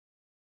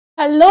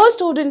Hello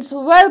students,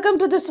 welcome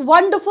to this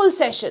wonderful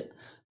session.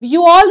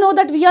 You all know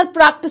that we are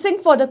practicing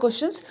for the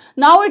questions.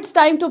 Now it's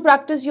time to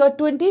practice your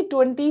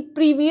 2020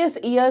 previous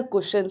year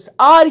questions.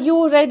 Are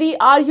you ready?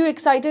 Are you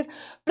excited?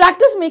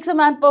 Practice makes a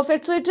man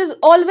perfect. So it is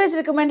always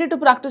recommended to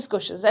practice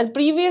questions. And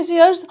previous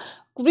year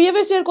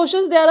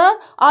questions there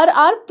are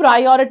our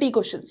priority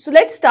questions. So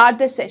let's start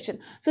this session.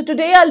 So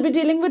today I'll be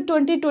dealing with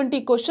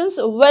 2020 questions.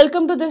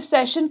 Welcome to this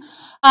session.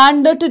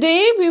 And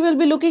today we will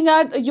be looking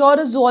at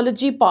your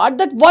zoology part,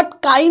 that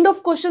what kind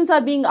of questions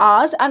are being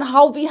asked and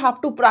how we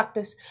have to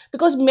practice.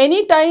 Because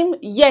many time,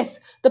 yes,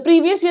 the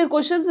previous year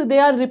questions, they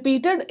are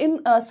repeated in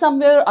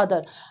somewhere or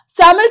other.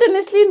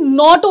 Simultaneously,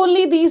 not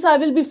only these, I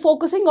will be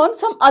focusing on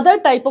some other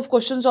type of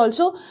questions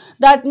also.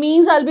 That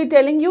means I'll be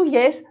telling you,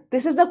 yes,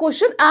 this is the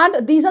question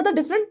and these are the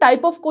different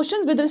type of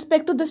questions with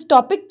respect to this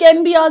topic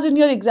can be asked in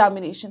your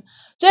examination.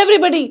 So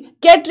everybody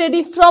get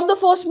ready from the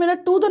first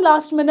minute to the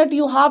last minute.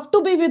 You have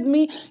to be with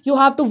me. You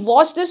have to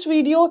watch this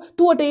video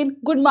to attain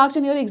good marks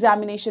in your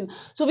examination.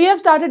 So we have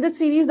started this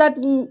series that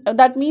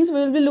means we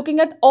will be looking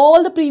at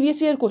all the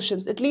previous year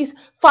questions. At least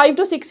 5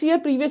 to 6 year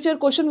previous year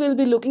question we will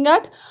be looking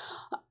at.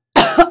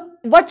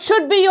 What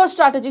should be your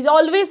strategies?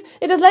 Always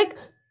it is like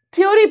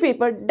theory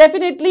paper.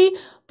 Definitely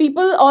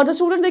people or the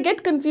student, they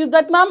get confused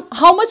that ma'am,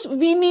 how much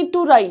we need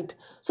to write.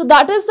 So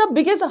that is the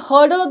biggest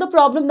hurdle or the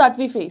problem that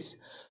we face.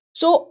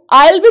 So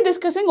I'll be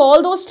discussing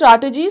all those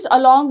strategies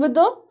along with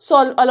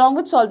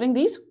solving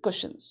these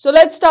questions. So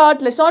let's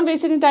start. Let's not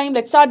waste any time.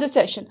 Let's start this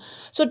session.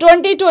 So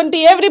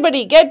 2020,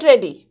 everybody get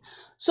ready.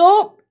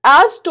 So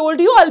as told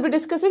you, I'll be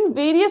discussing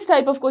various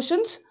type of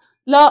questions.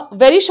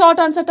 Very short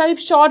answer type,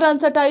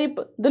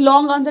 the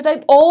long answer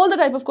type, all the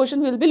type of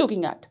question we'll be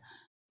looking at.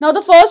 Now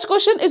the first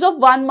question is of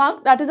 1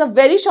 mark. That is a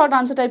very short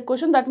answer type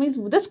question. That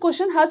means this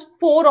question has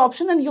 4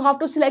 options and you have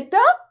to select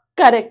a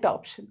correct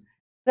option.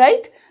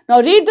 Right?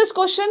 Now read this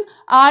question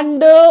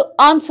and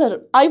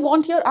answer. I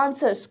want your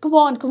answers. Come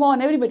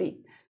on, everybody.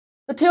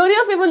 The theory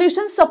of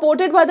evolution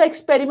supported by the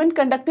experiment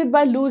conducted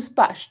by Louis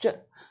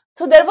Pasteur.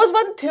 So there was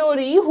one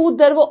theory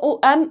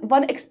and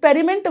one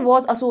experiment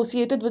was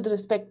associated with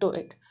respect to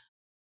it.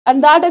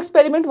 And that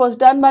experiment was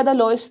done by the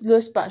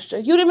Louis Pasteur.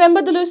 You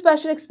remember the Louis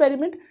Pasteur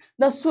experiment?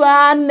 The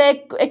swan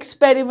neck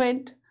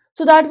experiment.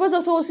 So that was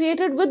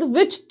associated with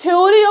which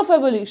theory of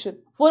evolution?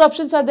 4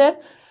 options are there.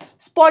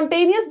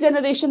 Spontaneous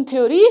generation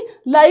theory,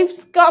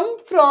 lives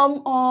come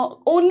from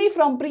only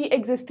from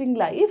pre-existing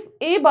life,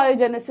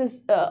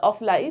 abiogenesis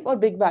of life, or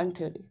Big Bang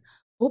theory.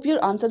 Hope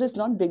your answer is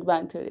not Big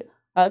Bang theory.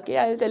 Okay,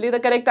 I will tell you the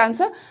correct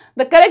answer.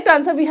 The correct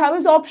answer we have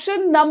is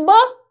option number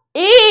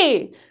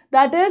A.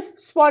 That is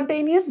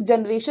spontaneous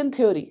generation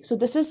theory. So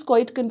this is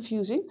quite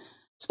confusing.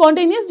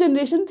 Spontaneous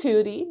generation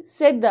theory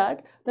said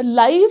that the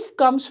life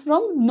comes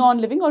from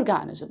non-living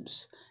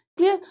organisms.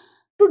 Clear?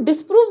 To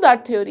disprove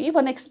that theory,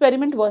 one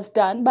experiment was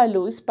done by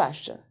Louis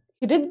Pasteur.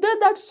 He did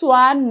that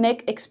swan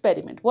neck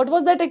experiment. What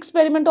was that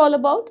experiment all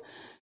about?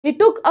 He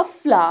took a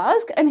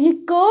flask and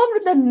he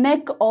curved the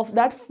neck of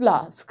that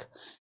flask.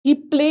 He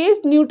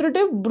placed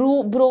nutritive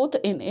broth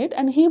in it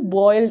and he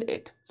boiled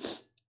it.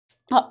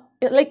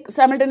 Like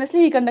simultaneously,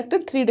 he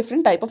conducted 3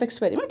 different type of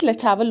experiment.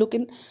 Let's have a look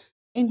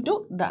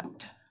into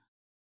that.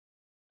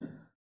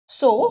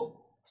 So,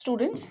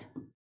 students,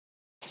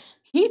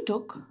 he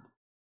took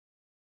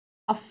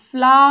a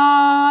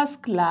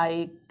flask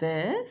like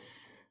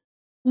this,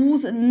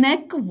 whose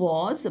neck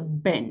was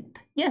bent.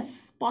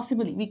 Yes,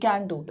 possibly we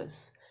can do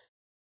this.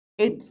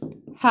 It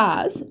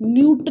has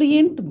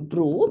nutrient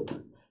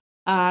broth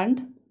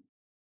and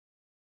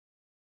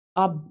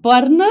a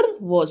burner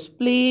was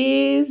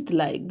placed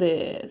like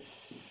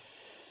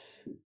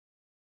this.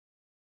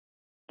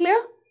 Clear?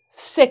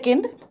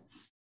 Second,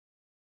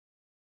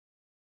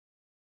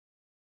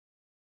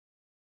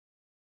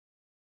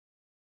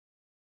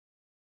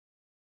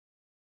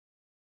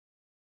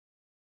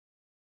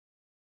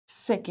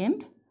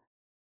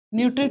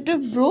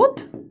 nutritive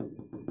broth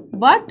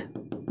but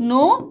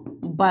no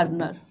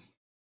burner.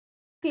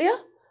 Clear?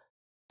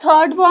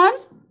 Third one,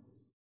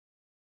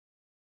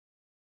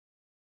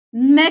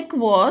 neck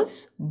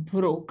was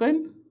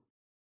broken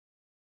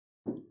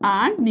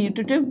and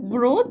nutritive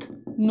broth,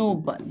 no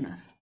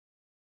burner.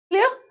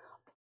 Clear?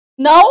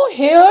 Now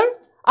here,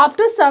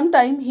 after some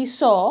time, he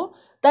saw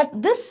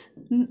that this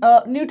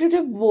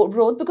nutritive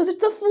broth, because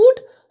it's a food,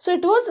 so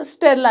it was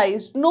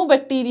sterilized, no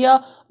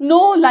bacteria,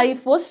 no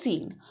life was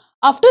seen.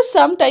 After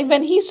some time,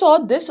 when he saw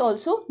this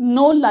also,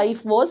 no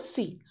life was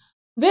seen.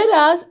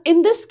 Whereas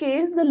in this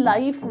case, the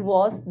life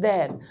was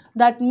there.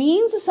 That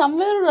means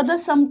somewhere or other,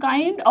 some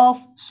kind of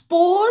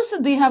spores,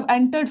 they have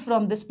entered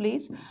from this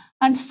place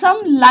and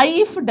some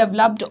life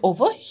developed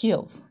over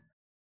here.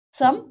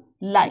 Some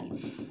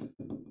life.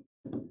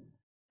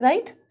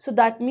 Right? So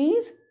that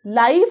means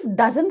life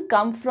doesn't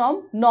come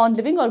from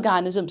non-living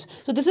organisms.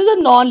 So this is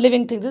a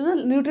non-living thing. This is a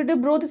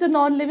nutritive broth is a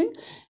non-living.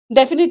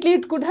 Definitely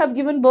it could have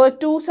given birth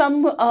to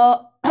some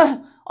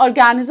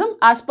organism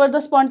as per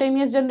the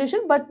spontaneous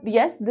generation. But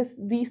yes,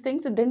 these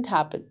things didn't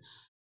happen.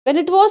 When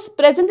it was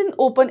present in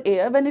open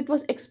air, when it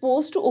was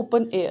exposed to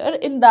open air,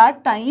 in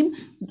that time,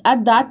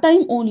 at that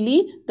time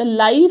only, the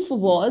life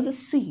was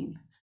seen.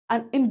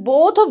 And in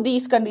both of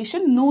these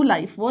conditions, no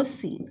life was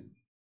seen.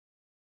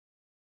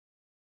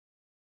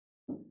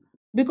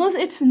 Because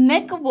its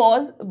neck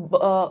was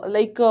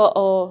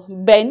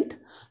bent,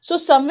 so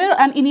somewhere,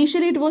 and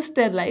initially it was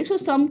sterile, so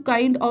some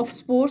kind of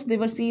spores they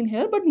were seen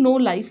here, but no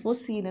life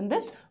was seen in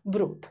this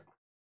broth.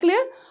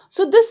 Clear?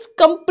 So this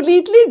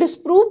completely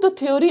disproved the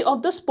theory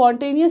of the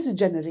spontaneous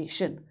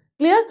generation.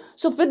 Clear?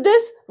 So with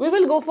this, we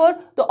will go for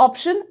the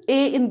option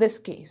A in this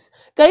case.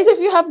 Guys, if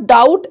you have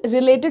doubt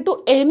related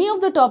to any of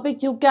the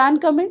topic, you can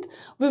comment.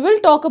 We will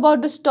talk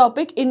about this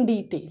topic in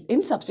detail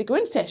in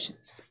subsequent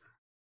sessions.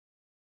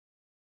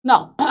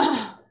 Now,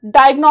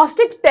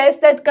 diagnostic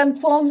test that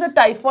confirms a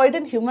typhoid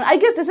in human. I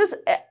guess this is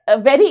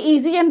very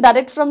easy and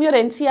direct from your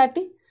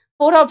NCERT.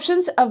 4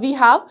 options we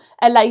have: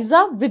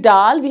 ELISA,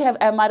 Vidal, we have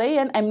MRI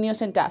and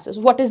amniocentesis.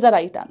 What is the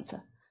right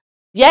answer?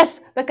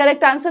 Yes, the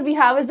correct answer we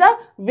have is a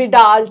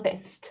Vidal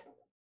test.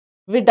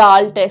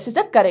 Vidal test is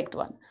the correct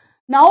one.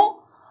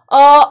 Now,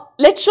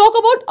 let's talk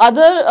about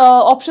other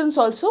options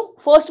also.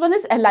 First one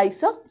is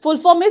ELISA. Full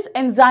form is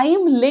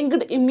enzyme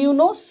linked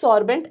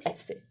immunosorbent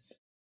assay.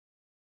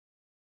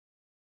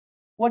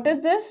 What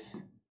is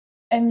this?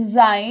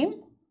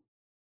 Enzyme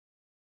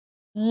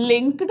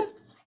linked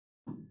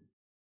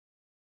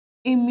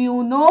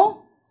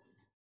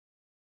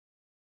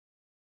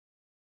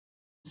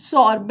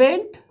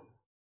immunosorbent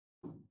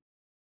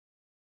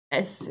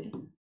assay.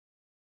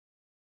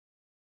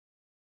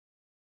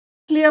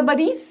 Clear,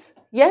 buddies?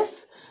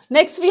 Yes.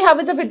 Next we have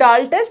is a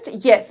Vidal test.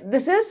 Yes,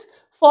 this is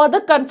for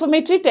the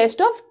confirmatory test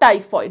of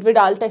typhoid.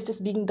 Vidal test is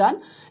being done.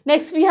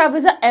 Next we have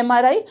is a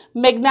MRI,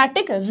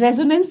 magnetic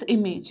resonance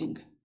imaging.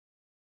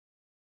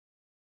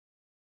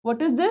 What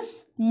is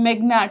this?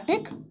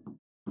 Magnetic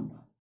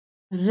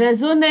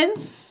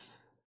resonance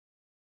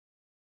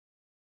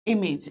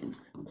imaging.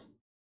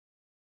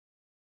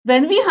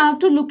 When we have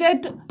to look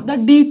at the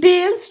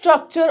detailed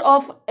structure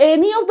of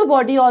any of the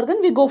body organ,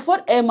 we go for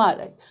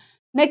MRI.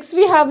 Next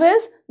we have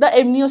is the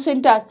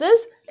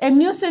amniocentesis.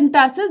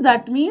 Amniocentesis,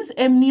 that means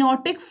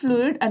amniotic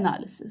fluid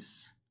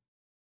analysis.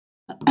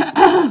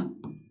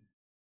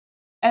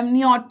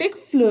 Amniotic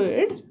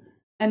fluid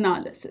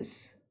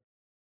analysis.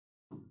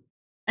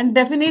 And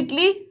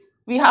definitely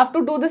we have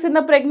to do this in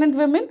the pregnant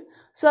women.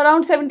 So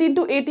around 17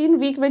 to 18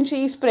 week when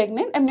she is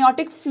pregnant,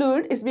 amniotic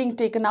fluid is being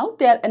taken out.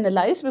 They are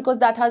analyzed because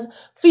that has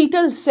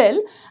fetal cell,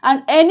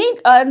 and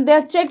they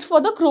are checked for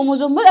the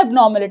chromosomal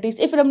abnormalities.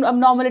 If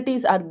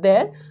abnormalities are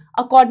there,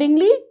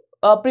 accordingly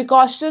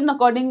precaution,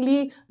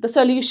 accordingly the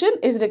solution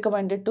is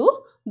recommended to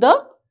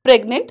the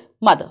pregnant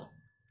mother.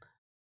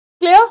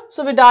 Clear?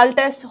 So Vidal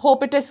test,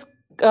 hope it is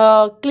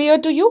clear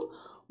to you.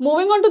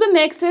 Moving on to the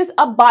next is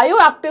a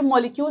bioactive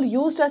molecule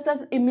used as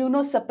an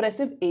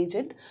immunosuppressive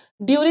agent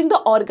during the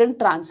organ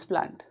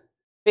transplant.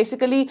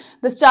 Basically,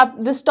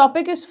 this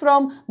topic is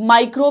from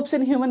microbes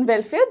in human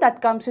welfare,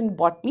 that comes in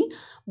botany.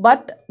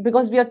 But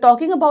because we are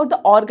talking about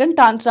the organ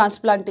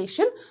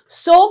transplantation,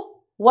 so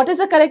what is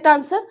the correct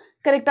answer?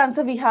 Correct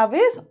answer we have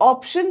is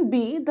option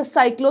B, the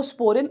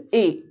cyclosporin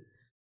A.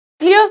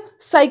 Clear?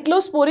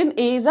 Cyclosporin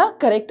A is a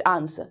correct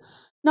answer.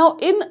 Now,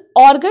 in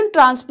organ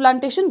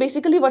transplantation,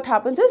 basically what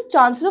happens is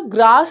chances of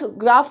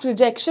graft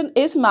rejection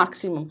is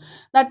maximum.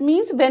 That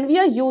means when we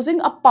are using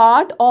a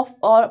part or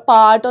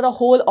a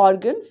whole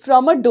organ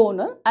from a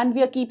donor and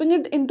we are keeping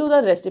it into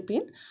the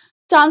recipient,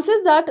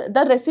 chances that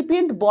the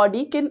recipient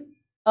body can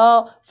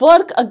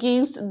work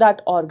against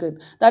that organ.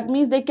 That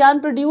means they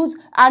can produce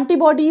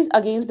antibodies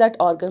against that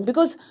organ,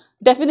 because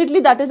definitely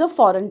that is a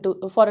foreign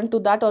to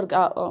that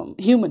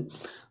human.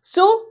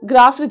 So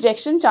graft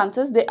rejection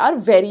chances, they are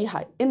very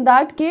high. In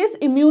that case,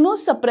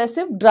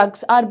 immunosuppressive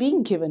drugs are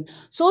being given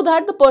so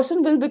that the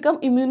person will become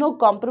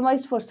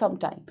immunocompromised for some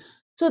time.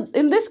 So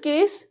in this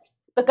case,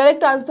 the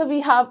correct answer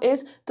we have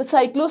is the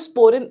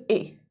cyclosporin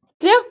A.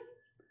 Clear?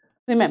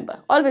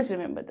 Remember, always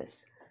remember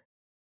this.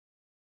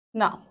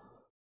 Now,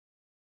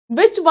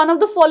 which one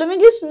of the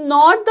following is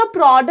not the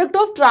product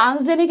of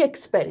transgenic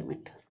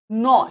experiment?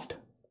 Not.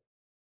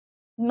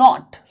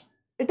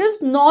 It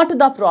is not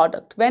the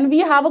product. When we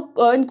have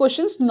in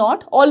questions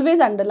not, always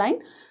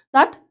underline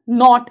that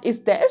not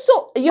is there.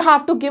 So you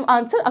have to give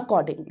answer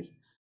accordingly.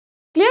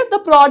 Clear? The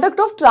product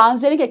of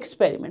transgenic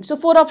experiment. So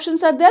 4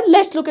 options are there.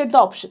 Let's look at the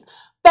option.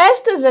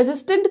 Pest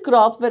resistant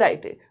crop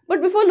variety.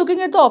 But before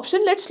looking at the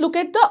option, let's look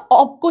at the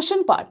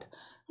question part.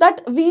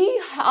 That we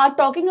are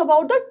talking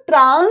about the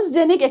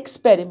transgenic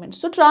experiments.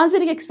 So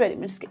transgenic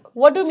experiments.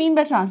 What do you mean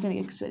by transgenic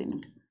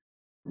experiment?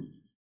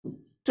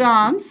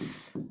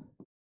 Transgenic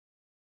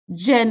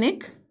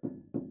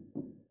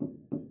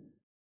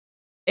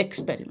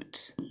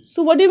experiments.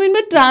 So what do you mean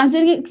by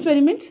transgenic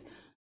experiments?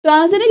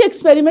 Transgenic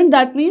experiment,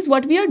 that means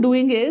what we are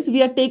doing is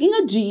we are taking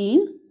a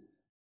gene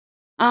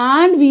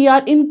and we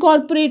are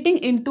incorporating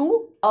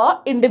into a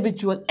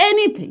individual,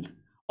 anything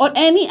or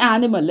any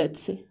animal,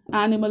 let's say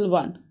animal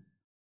 1,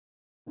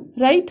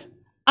 right?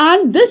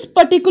 And this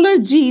particular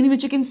gene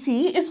which you can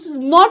see is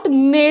not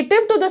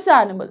native to this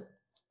animal.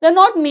 They're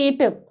not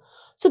native.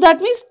 So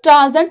that means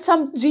that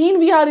some gene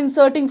we are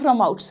inserting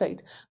from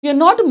outside. We are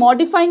not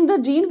modifying the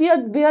gene,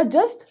 we are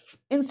just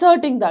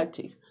inserting that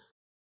gene.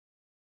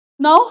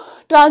 Now,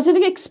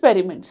 transgenic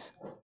experiments.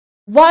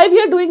 Why we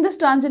are doing this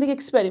transgenic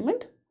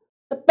experiment?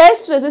 The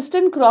pest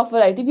resistant crop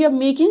variety. We are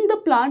making the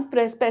plant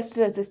pest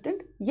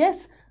resistant.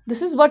 Yes,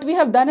 this is what we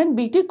have done in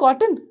BT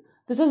cotton.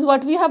 This is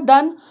what we have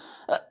done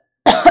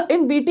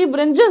in BT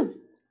brinjal.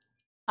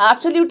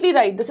 Absolutely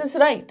right. This is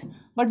right.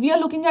 But we are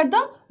looking at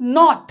the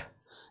not.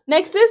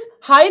 Next is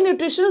high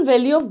nutritional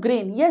value of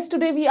grain. Yes,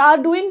 today we are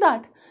doing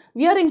that.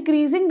 We are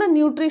increasing the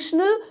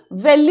nutritional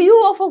value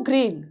of a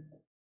grain.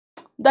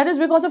 That is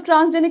because of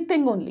transgenic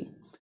thing only.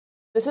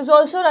 This is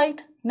also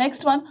right.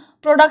 Next one,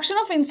 production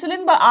of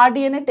insulin by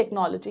rDNA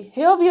technology.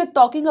 Here we are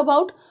talking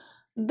about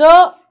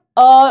the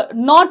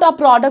not a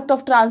product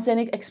of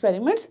transgenic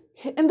experiments.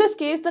 In this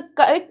case,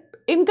 the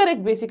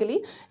incorrect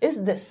basically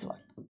is this one.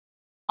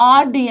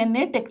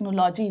 rDNA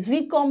technology,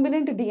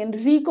 recombinant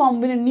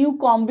DNA, new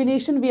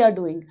combination we are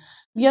doing.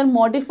 We are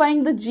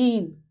modifying the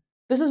gene.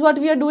 This is what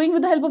we are doing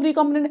with the help of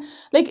recombinant,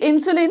 like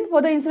insulin.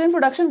 For the insulin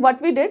production,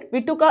 what we did,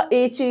 we took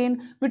a chain,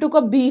 we took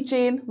a B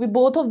chain,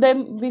 both of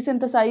them we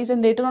synthesized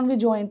and later on we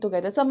joined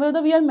together. Somewhere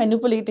we are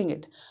manipulating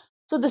it.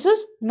 So this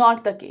is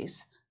not the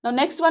case. Now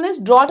next one is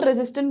drought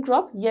resistant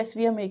crop. Yes,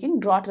 we are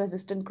making drought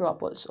resistant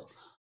crop also.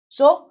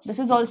 So this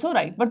is also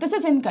right, but this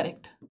is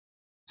incorrect.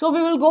 So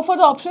we will go for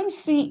the option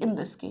C in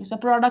this case, the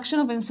production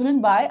of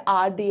insulin by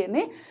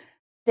rDNA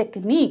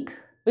technique.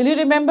 Will you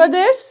remember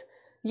this?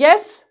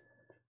 Yes.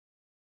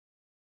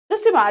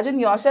 Just imagine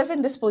yourself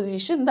in this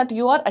position that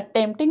you are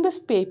attempting this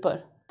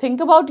paper. Think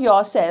about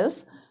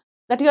yourself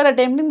that you are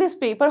attempting this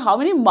paper. How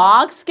many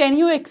marks can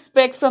you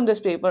expect from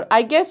this paper?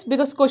 I guess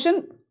because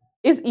question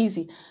is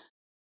easy.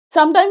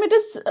 Sometimes it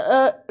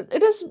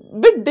is a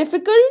bit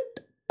difficult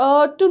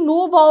to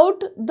know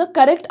about the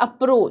correct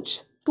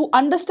approach, to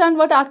understand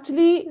what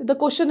actually the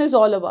question is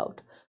all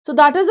about. So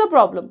that is a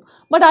problem.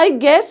 But I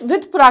guess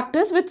with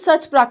practice, with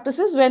such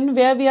practices,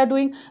 where we are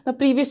doing the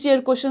previous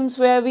year questions,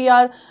 where we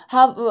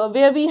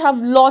have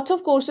lots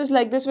of courses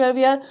like this, where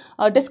we are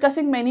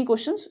discussing many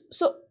questions.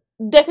 So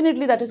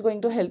definitely that is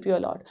going to help you a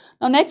lot.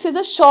 Now next is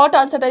a short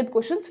answer type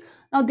questions.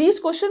 Now these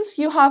questions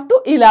you have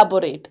to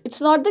elaborate.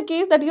 It's not the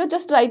case that you are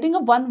just writing a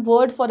one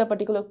word for a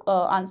particular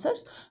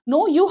answers.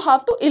 No, you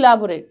have to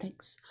elaborate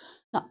things.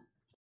 Now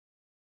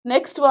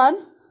next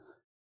one.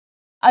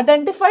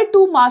 Identify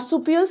two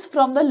marsupials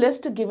from the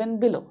list given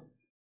below.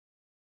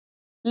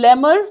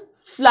 Lemur,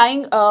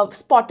 flying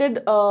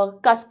spotted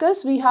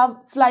cuscus, we have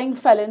flying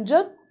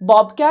phalanger,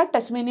 bobcat,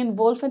 Tasmanian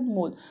wolf and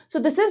mole. So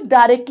this is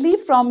directly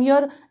from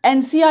your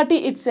NCERT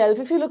itself.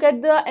 If you look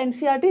at the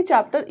NCERT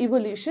chapter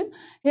evolution,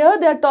 here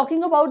they are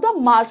talking about the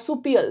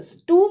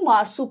marsupials, two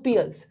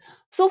marsupials.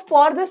 So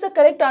for this, the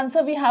correct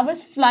answer we have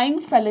is flying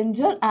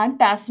phalanger and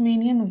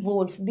Tasmanian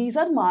wolf. These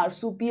are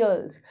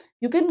marsupials.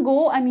 You can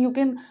go and you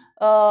can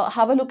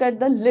have a look at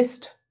the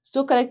list.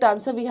 So correct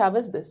answer we have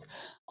is this.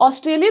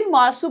 Australian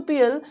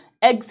marsupial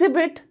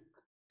exhibit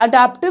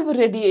adaptive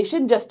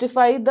radiation.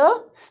 Justify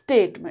the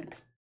statement.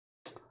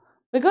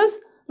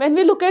 Because when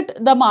we look at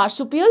the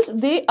marsupials,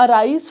 they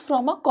arise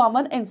from a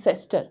common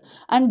ancestor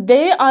and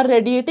they are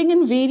radiating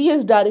in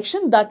various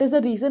directions. That is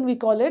the reason we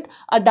call it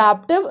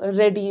adaptive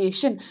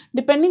radiation.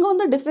 Depending on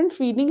the different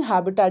feeding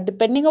habitat,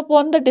 depending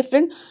upon the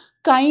different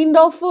kind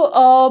of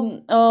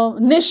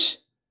niche.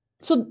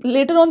 So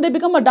later on they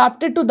become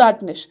adapted to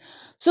that niche.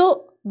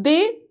 So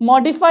they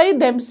modify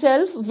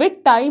themselves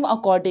with time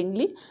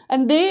accordingly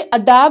and they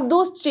adapt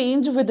those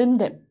change within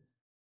them.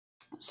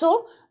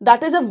 So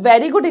that is a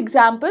very good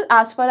example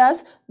as far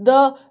as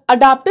the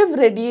adaptive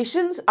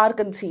radiations are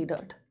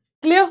considered.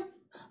 Clear?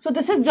 So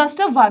this is just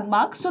a 1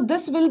 mark. So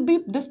this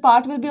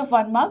part will be of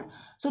 1 mark.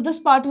 So this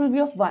part will be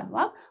of 1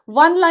 mark.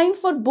 One line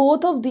for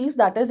both of these,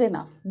 that is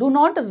enough. Do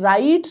not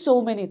write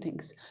so many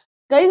things.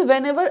 Guys,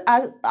 whenever,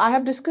 as I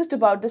have discussed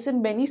about this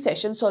in many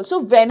sessions also,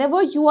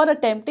 whenever you are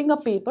attempting a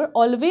paper,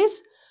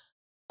 always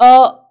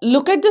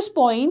look at this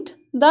point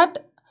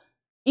that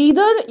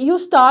either you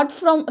start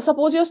from,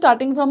 suppose you're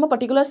starting from a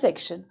particular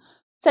section,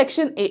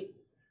 section A,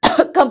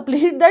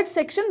 complete that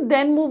section,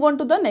 then move on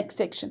to the next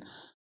section.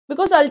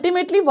 Because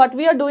ultimately what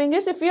we are doing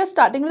is, if we are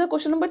starting with the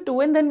question number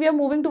 2 and then we are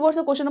moving towards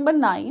the question number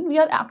 9, we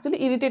are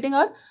actually irritating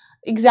our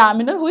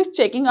examiner who is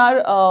checking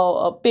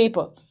our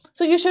paper.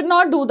 So you should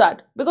not do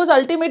that, because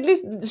ultimately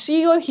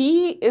she or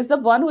he is the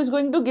one who is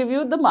going to give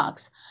you the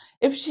marks.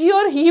 If she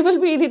or he will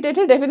be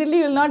irritated, definitely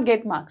you will not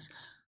get marks.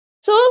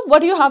 So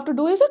what you have to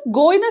do is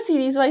go in a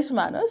series wise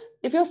manners.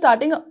 If you're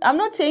starting, I'm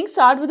not saying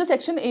start with the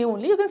section A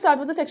only, you can start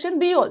with the section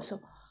B also.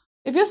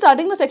 If you're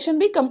starting the section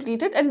B,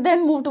 complete it and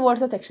then move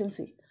towards the section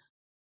C.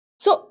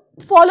 So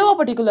follow a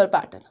particular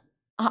pattern.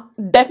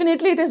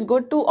 Definitely it is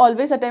good to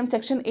always attempt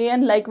section A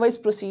and likewise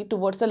proceed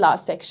towards the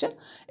last section.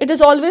 It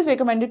is always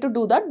recommended to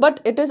do that, but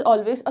it is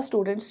always a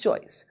student's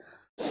choice.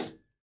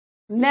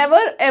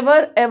 Never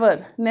ever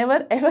ever,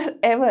 never ever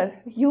ever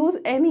use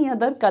any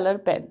other color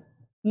pen.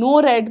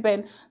 No red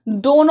pen.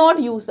 Do not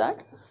use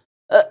that.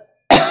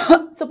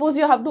 suppose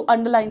you have to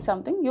underline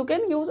something, you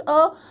can use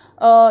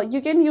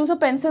a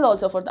pencil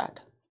also for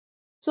that.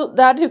 So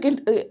that you can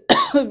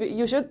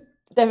you should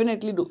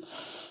definitely do.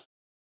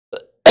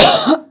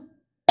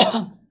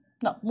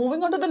 Now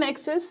moving on to the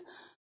next is,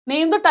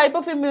 name the type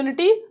of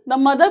immunity the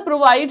mother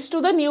provides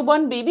to the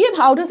newborn baby and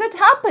how does it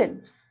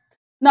happen?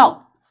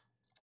 Now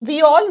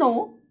we all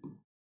know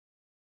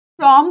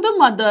from the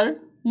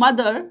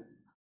mother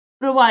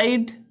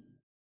provide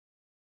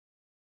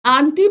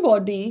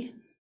antibody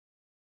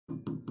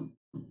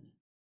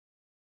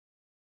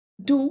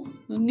to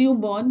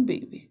newborn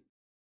baby.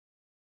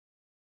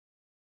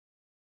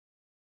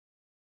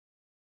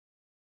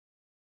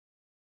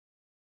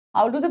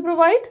 How do they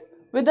provide?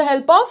 With the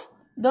help of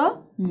the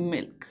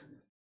milk.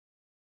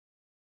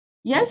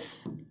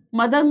 Yes,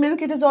 mother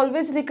milk, it is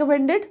always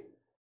recommended.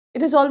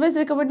 It is always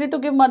recommended to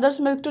give mother's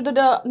milk to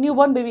the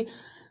newborn baby.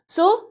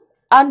 So,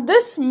 and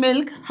this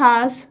milk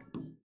has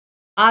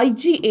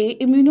IgA,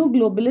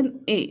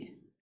 immunoglobulin A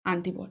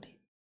antibody.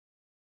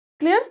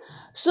 Clear?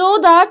 So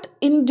that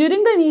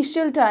during the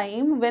initial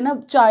time, when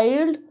a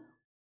child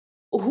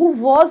who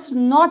was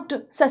not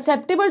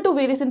susceptible to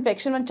various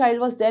infection, when child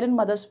was there in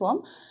mother's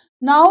womb,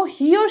 now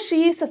he or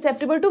she is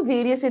susceptible to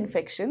various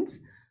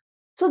infections.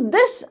 So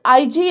this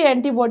IgA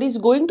antibody is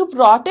going to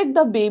protect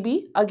the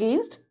baby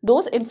against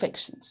those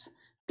infections.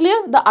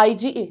 Clear? The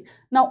IgA.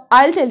 Now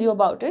I'll tell you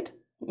about it.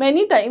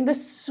 Many times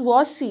this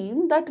was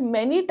seen that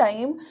many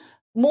times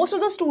most of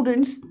the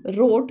students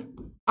wrote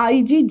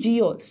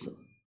IgG also.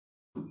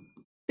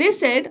 They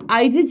said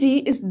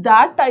IgG is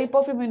that type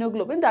of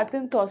immunoglobulin that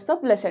can cross the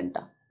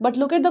placenta. But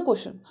look at the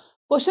question.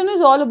 Question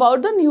is all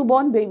about the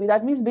newborn baby.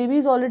 That means baby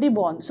is already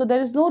born. So there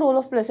is no role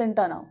of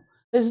placenta now.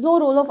 There is no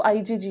role of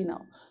IgG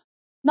now.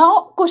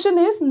 Now question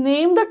is,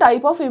 name the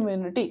type of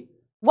immunity.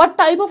 What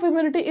type of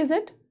immunity is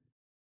it?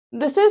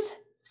 This is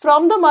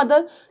from the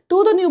mother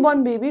to the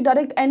newborn baby.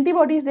 Direct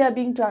antibodies, they are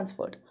being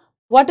transferred.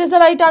 What is the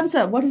right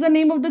answer? What is the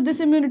name of this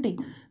immunity?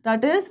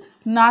 That is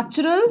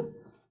natural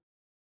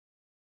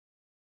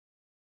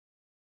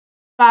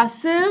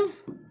passive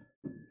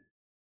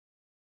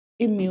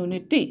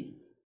immunity.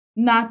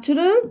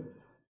 Natural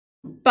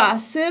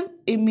passive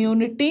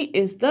immunity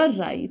is the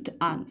right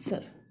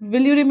answer.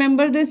 Will you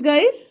remember this,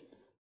 guys?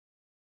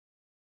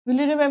 Will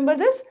you remember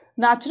this?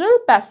 Natural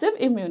passive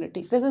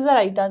immunity. This is the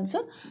right answer.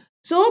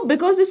 So,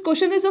 because this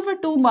question is of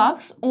 2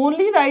 marks,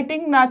 only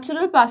writing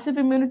natural passive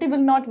immunity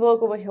will not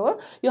work over here.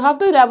 You have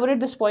to elaborate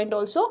this point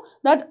also,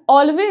 that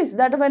always,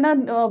 that when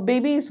a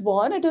baby is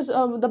born, it is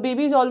the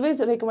baby is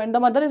always recommended, the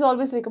mother is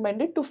always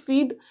recommended to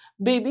feed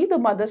baby the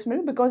mother's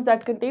milk, because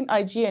that contain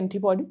IgA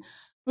antibody,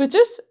 which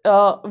is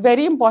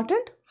very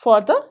important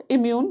for the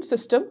immune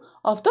system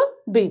of the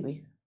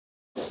baby.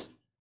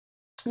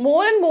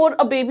 More and more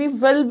a baby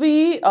will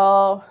be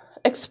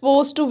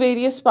exposed to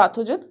various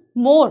pathogens.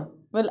 More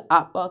will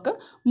occur,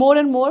 more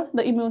and more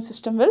the immune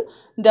system will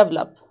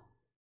develop.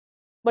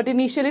 But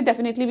initially,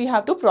 definitely we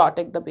have to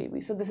protect the baby.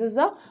 So this is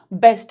the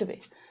best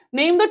way.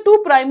 Name the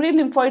 2 primary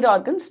lymphoid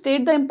organs.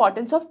 State the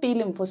importance of T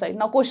lymphocyte.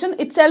 Now question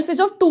itself is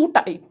of 2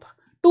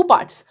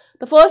 parts.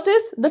 The first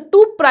is the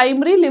 2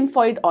 primary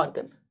lymphoid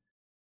organ.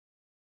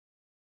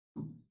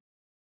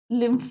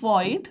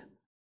 Lymphoid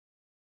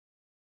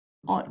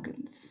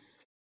organs.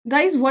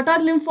 Guys, what are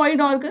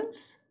lymphoid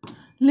organs?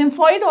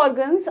 Lymphoid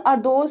organs are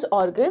those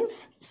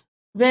organs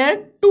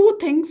where 2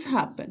 things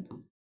happen.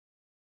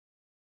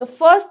 The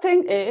first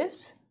thing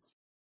is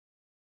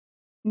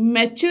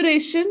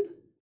maturation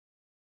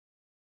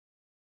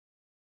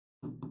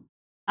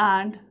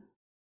and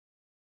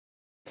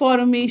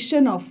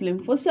formation of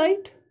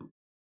lymphocyte.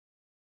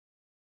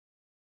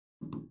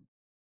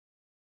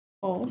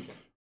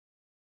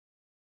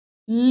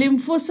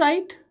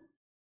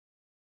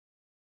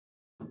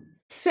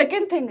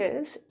 Second thing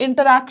is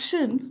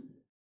interaction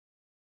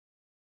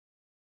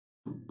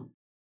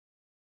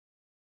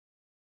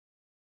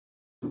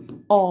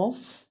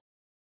of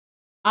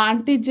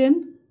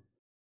antigen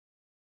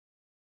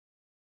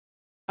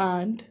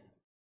and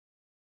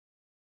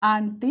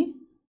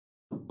antibody.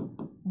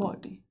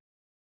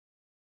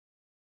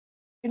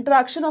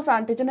 Interaction of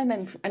antigen and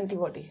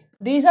antibody.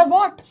 These are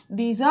what?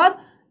 These are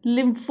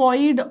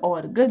lymphoid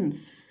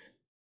organs.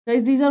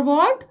 Guys, these are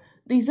what?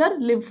 These are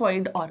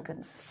lymphoid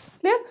organs.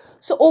 Clear?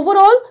 So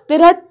overall,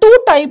 there are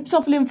 2 types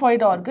of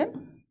lymphoid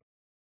organ.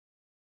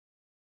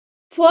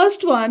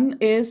 First one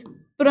is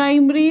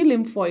primary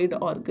lymphoid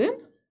organ.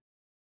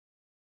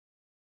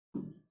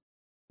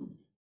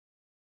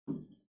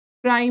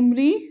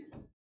 Primary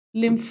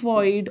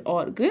lymphoid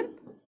organ.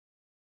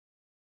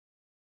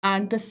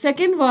 And the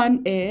second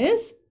one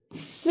is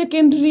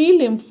secondary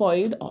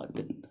lymphoid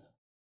organ.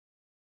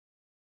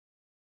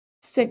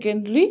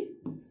 Secondary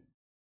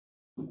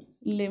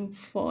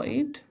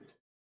lymphoid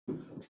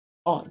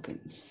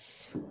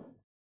organs.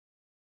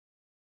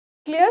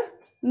 Clear?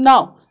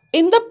 Now,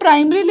 in the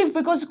primary lymph,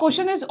 because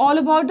question is all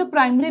about the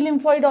primary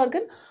lymphoid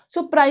organ.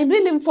 So,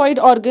 primary lymphoid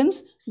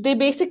organs, they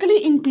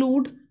basically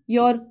include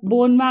your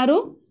bone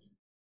marrow.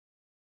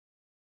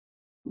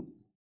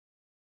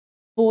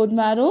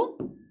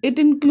 It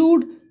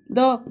includes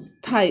the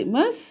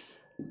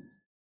thymus.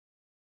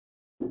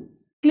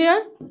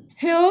 Clear?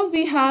 Here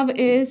we have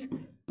is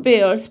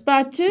Peyer's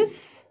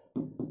patches.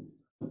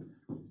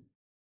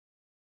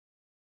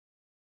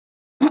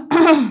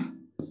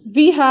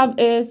 We have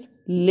is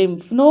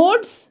lymph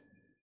nodes.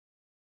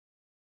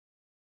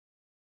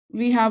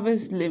 We have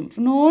is lymph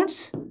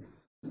nodes.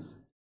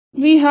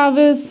 We have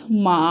is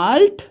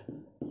malt.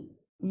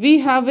 We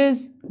have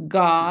is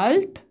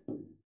galt.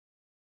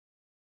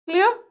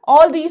 Clear?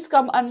 All these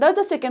come under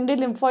the secondary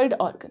lymphoid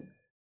organ.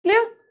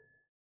 Clear?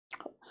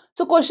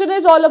 So question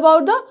is all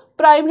about the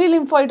primary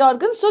lymphoid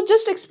organ. So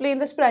just explain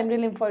this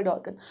primary lymphoid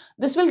organ.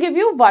 This will give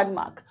you 1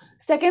 mark.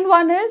 Second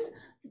one is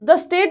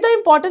state the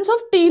importance of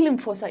T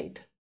lymphocyte.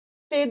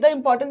 State the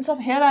importance of,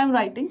 here I am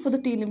writing for the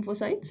T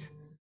lymphocytes.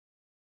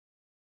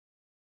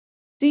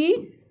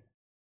 T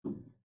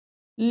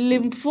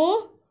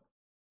lymphocytes.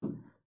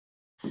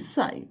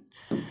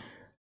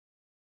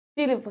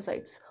 T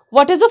lymphocytes.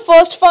 What is the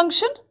first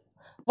function?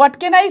 What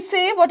can I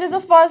say? What is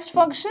the first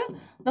function?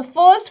 The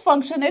first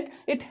function,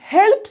 it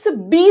helps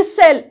B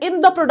cell in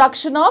the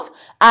production of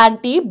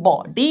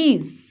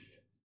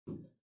antibodies.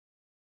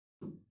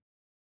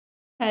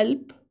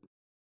 Help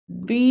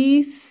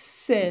B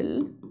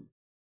cell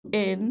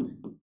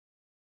in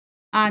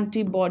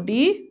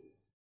antibody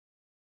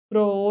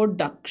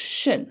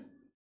production.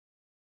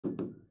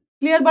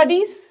 Clear,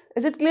 buddies?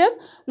 Is it clear?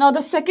 Now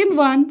the second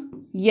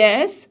one,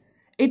 yes,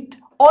 it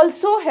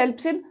also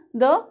helps in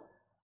the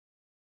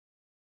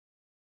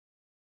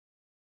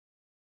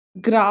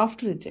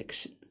graft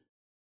rejection.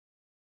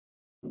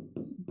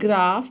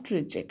 Graft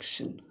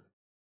rejection.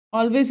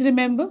 Always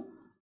remember,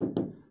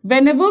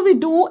 whenever we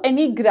do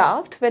any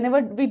graft,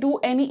 whenever we do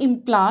any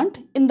implant,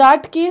 in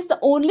that case, the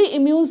only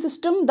immune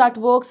system that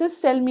works is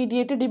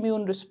cell-mediated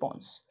immune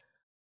response.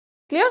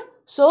 Clear?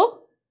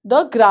 So,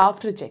 the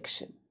graft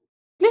rejection.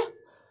 Clear?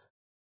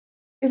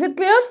 Is it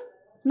clear?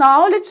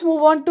 Now, let's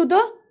move on to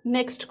the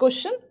next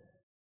question.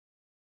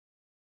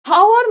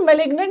 How are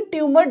malignant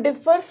tumor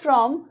differ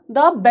from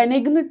the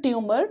benign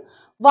tumor?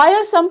 Why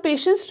are some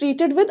patients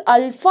treated with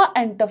alpha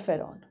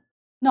interferon?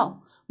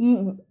 Now,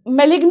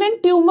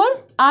 malignant tumor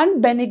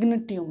and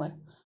benign tumor.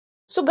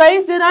 So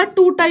guys, there are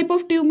 2 types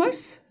of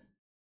tumors.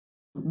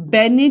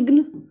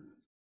 Benign.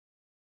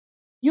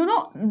 You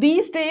know,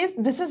 these days,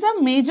 this is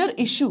a major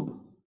issue.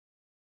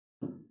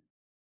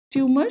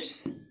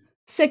 Tumors.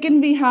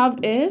 Second we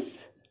have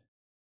is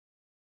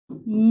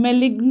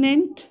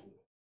malignant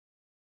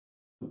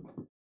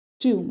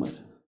tumor.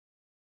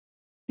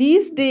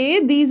 These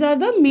days, these are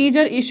the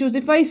major issues.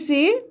 If I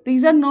say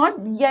these are not,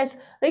 yes,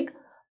 like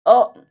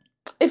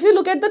if you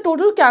look at the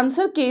total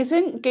cancer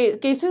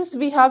cases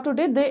we have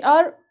today, they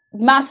are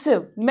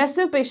massive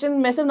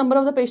number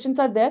of the patients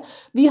are there.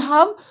 We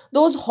have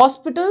those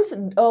hospitals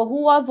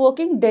who are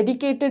working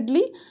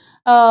dedicatedly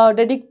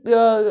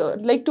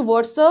like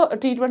towards the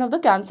treatment of the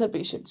cancer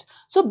patients.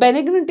 So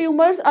benign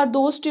tumors are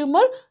those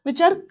tumors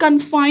which are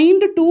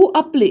confined to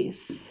a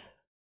place.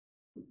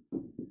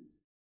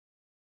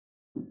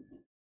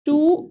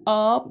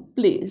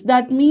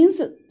 That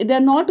means they are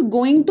not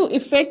going to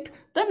affect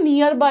the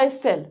nearby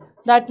cell.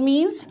 That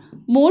means,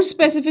 more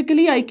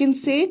specifically, I can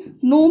say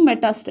no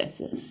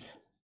metastasis.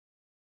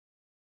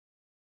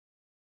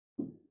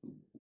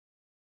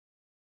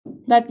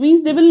 That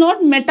means they will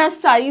not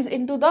metastasize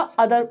into the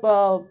other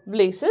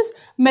places.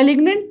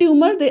 Malignant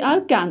tumor, they are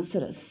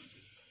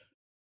cancerous.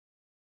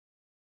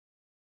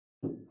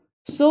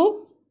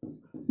 So,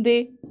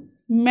 they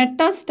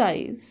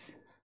metastasize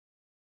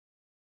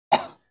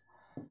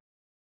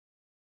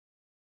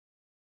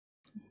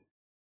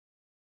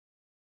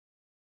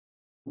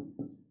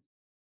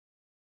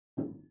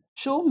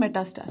show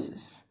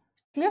metastasis.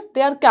 Clear?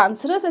 They are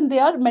cancerous and they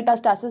are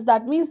metastasis.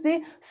 That means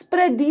they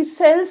spread, these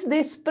cells,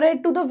 they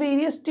spread to the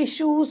various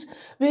tissues,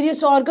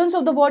 various organs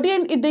of the body,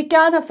 and they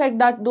can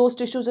affect those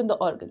tissues and the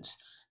organs.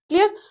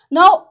 Clear?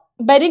 Now,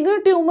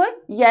 benign tumor,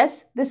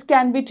 yes, this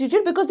can be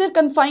treated because they are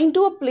confined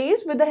to a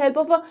place. With the help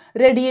of a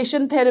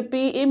radiation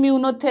therapy,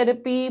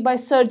 immunotherapy, by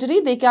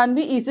surgery, they can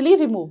be easily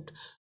removed.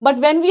 But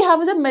when we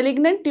have a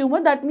malignant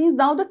tumor, that means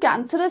now the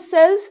cancerous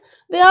cells,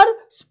 they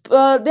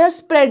are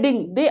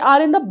spreading. They are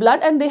in the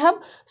blood and they have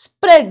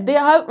spread. They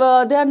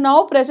are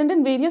now present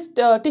in various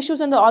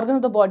tissues and the organ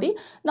of the body.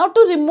 Now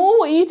to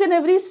remove each and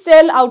every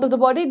cell out of the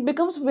body, it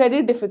becomes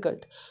very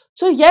difficult.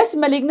 So yes,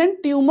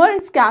 malignant tumor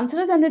is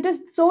cancerous and it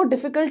is so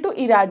difficult to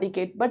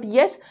eradicate. But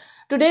yes,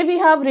 today we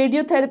have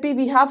radiotherapy,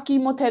 we have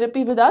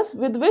chemotherapy with us,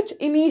 with which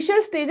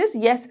initial stages,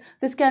 yes,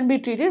 this can be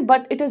treated,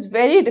 but it is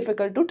very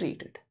difficult to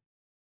treat it.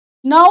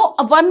 Now,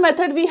 one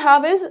method we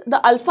have is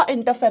the alpha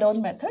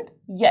interferon method.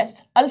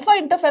 Yes, alpha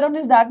interferon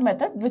is that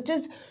method which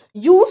is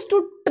used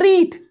to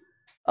treat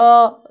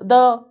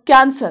the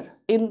cancer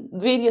in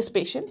various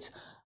patients.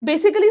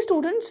 Basically,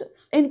 students,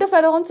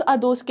 interferons are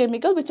those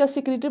chemicals which are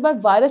secreted by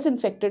virus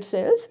infected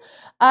cells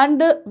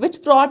and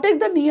which protect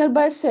the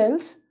nearby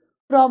cells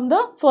from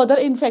the further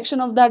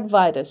infection of that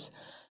virus.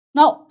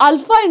 Now,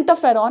 alpha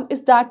interferon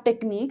is that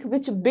technique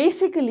which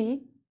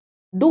basically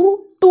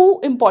do 2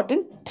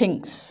 important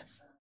things.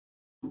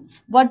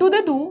 What do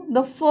they do?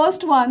 The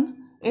first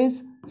one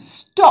is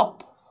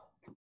stop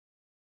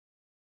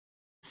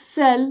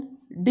cell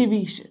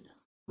division.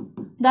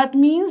 That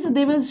means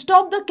they will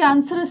stop the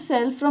cancerous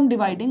cell from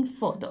dividing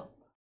further.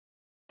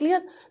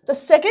 Clear? The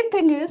second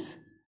thing is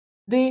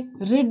they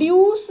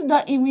reduce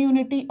the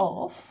immunity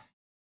of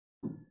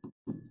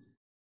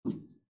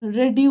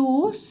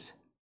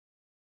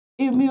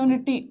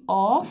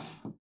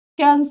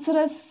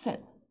cancerous cell.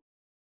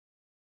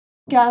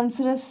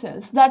 Cancerous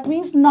cells. That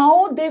means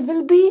now they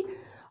will be,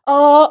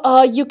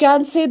 you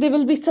can say they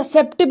will be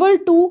susceptible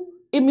to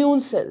immune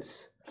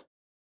cells.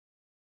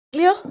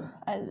 Clear?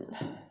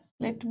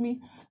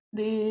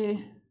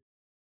 They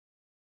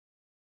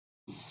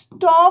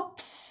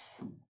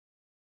stops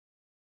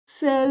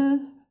cell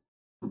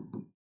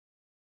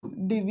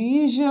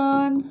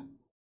division.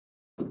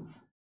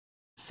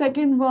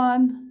 Second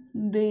one,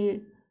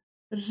 they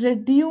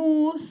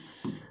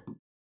reduce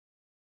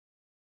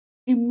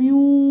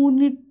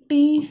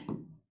immunity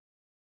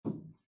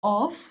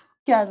of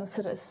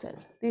cancerous cell.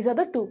 These are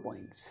the 2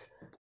 points.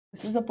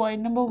 This is the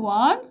point number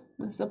 1.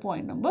 This is the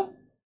point number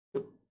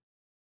 2.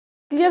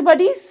 Clear,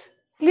 buddies?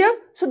 Clear?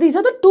 So these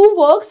are the 2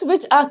 works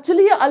which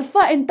actually alpha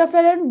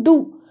interferon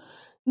do.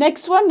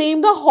 Next one,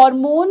 name the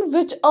hormone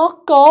which a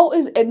cow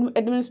is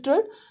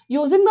administered.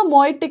 Using the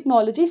MOIT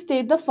technology,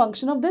 state the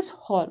function of this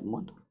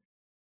hormone.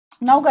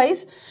 Now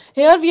guys,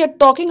 here we are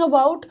talking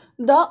about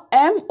the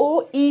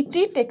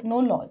MOET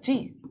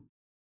technology.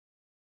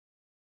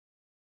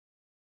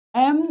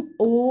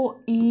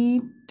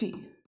 MOET.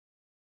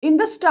 In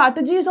the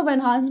strategies of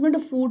enhancement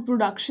of food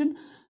production,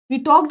 we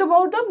talked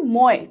about the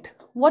MOIT.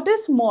 What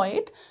is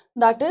MOIT?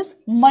 That is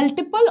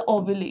multiple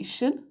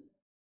ovulation,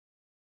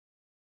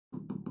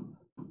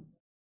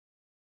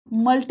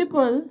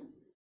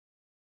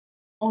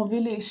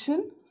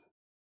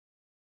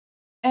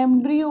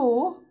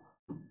 embryo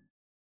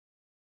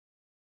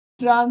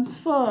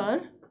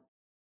transfer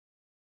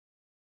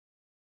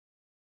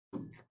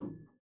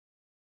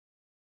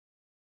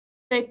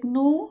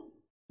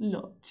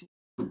technology.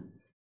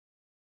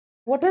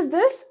 What is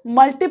this?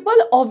 Multiple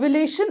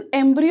ovulation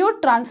embryo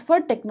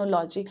transfer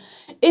technology.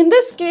 In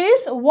this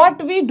case,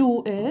 what we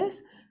do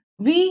is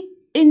we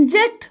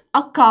inject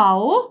a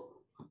cow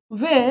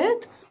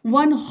with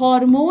one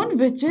hormone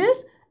which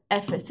is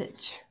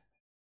FSH.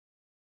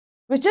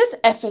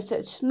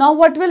 Now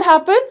what will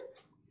happen?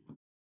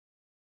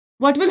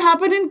 What will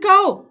happen in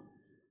cow?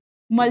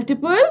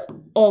 Multiple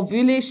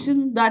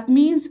ovulation. That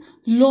means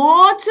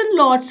lots and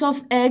lots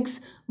of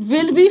eggs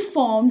will be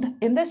formed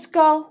in this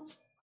cow.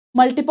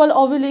 Multiple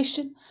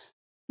ovulation.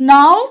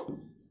 Now,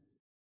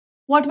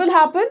 what will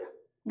happen?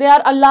 They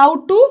are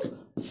allowed to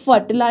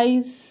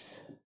fertilize.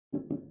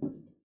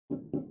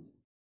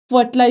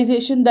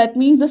 Fertilization, that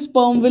means the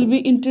sperm will be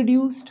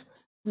introduced.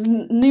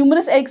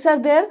 Numerous eggs are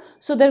there,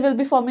 so there will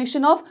be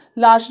formation of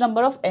large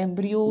number of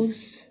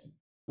embryos.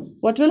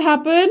 What will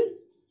happen?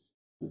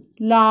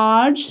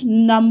 Large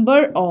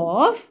number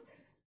of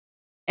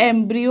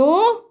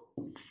embryo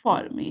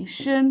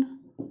formation.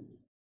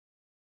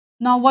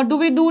 Now what do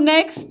we do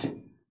next?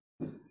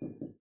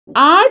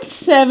 At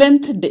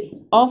 7th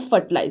day of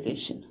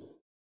fertilization.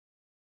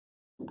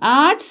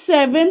 At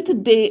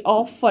 7th day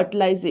of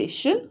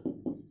fertilization,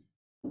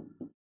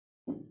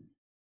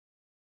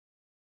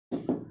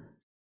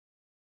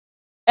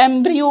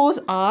 embryos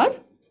are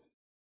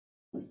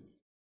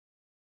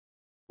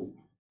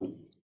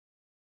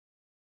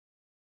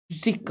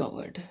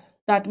recovered.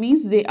 That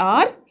means they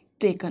are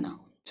taken out.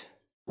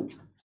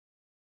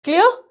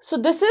 Clear? So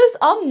this is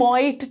a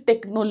MOIT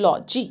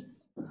technology.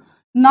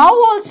 Now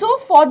also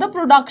for the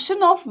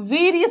production of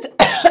various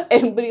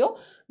embryo,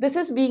 this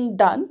is being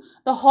done.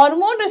 The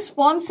hormone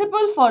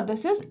responsible for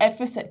this is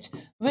FSH,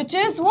 which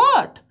is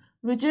what?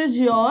 Which is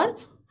your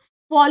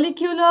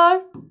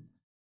follicular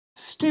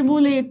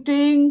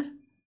stimulating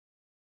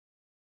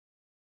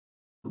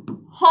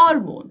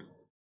hormone.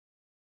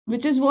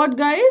 Which is what,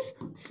 guys?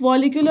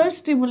 Follicular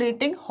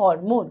stimulating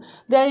hormone.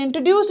 They are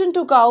introduced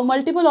into cow.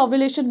 Multiple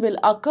ovulation will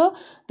occur.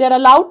 They are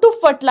allowed to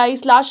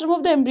fertilize. Large number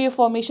of the embryo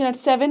formation. At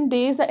 7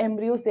 days, the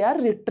embryos, they are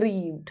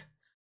retrieved.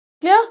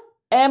 Clear?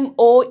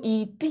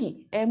 MOET.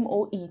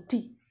 MOET.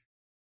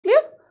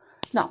 Clear?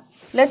 Now,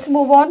 let's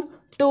move on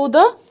to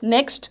the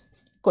next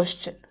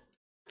question.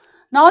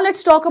 Now,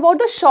 let's talk about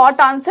the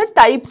short answer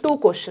type 2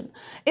 question.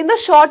 In the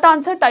short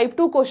answer type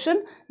 2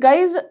 question,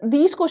 guys,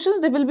 these questions,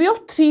 they will be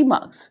of 3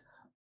 marks.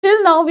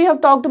 Till now, we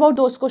have talked about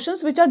those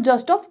questions which are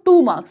just of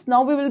 2 marks.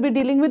 Now, we will be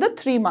dealing with a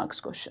 3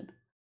 marks question.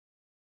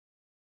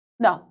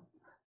 Now,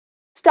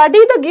 study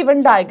the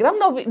given diagram.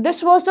 Now,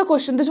 this was the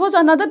question. This was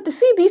another.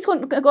 See, these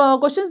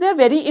questions, they are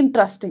very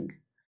interesting.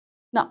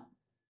 Now,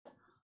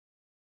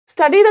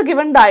 study the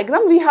given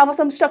diagram. We have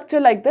some structure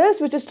like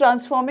this, which is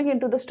transforming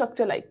into the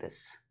structure like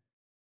this.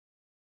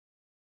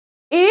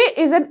 A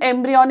is an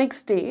embryonic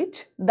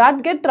stage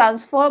that gets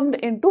transformed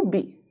into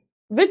B,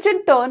 which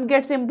in turn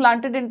gets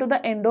implanted into the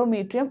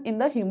endometrium in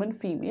the human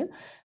female.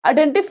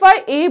 Identify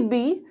A,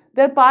 B,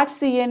 their parts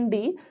C and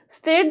D.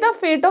 State the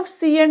fate of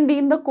C and D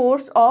in the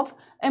course of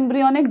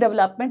embryonic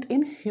development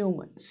in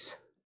humans.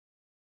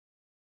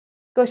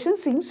 Question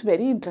seems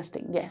very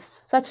interesting. Yes,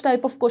 such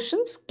type of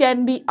questions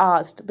can be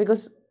asked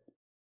because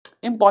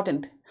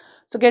important.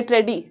 So get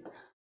ready.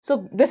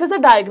 So this is a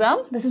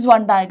diagram. This is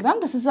one diagram.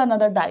 This is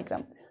another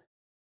diagram.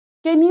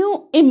 Can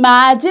you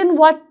imagine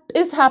what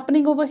is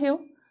happening over here?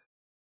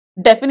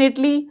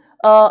 Definitely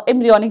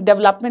embryonic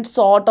development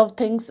sort of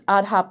things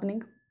are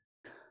happening.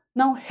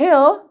 Now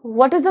here,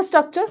 what is the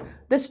structure?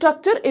 The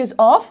structure is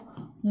of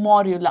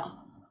morula.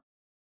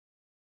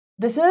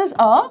 This is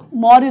a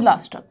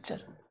morula structure.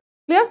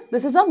 Clear?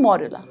 This is a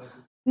morula.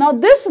 Now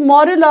this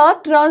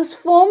morula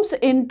transforms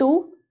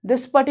into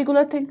this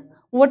particular thing.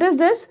 What is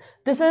this?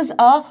 This is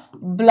a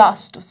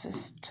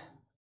blastocyst.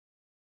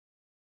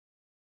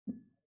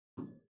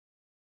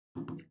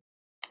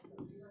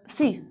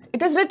 See,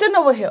 it is written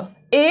over here.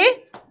 A,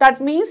 that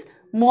means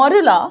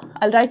morula.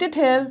 I'll write it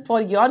here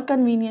for your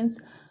convenience.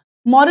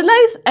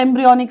 Morula is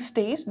embryonic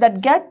stage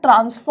that get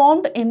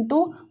transformed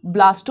into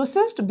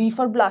blastocyst, B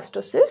for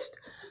blastocyst,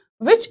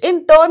 which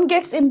in turn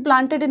gets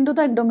implanted into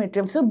the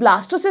endometrium. So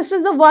blastocyst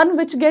is the one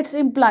which gets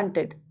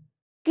implanted.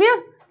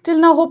 Clear? Till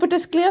now, hope it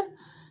is clear.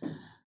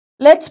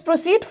 Let's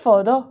proceed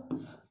further.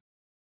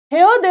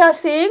 Here they are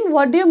saying,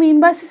 what do you mean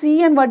by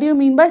C and what do you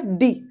mean by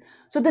D?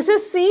 So this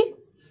is C.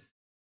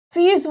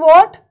 C is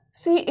what?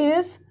 C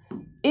is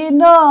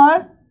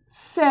inner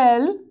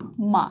cell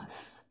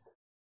mass.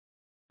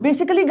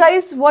 Basically,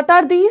 guys, what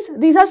are these?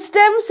 These are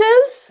stem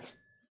cells.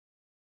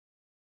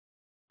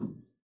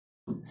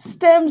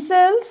 Stem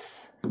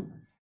cells.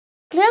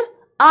 Clear?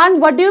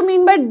 And what do you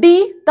mean by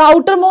D? The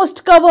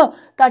outermost cover.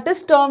 That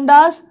is termed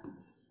as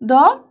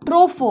the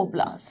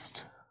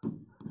trophoblast.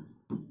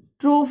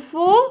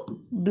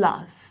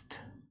 Trophoblast.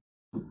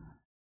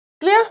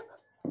 Clear?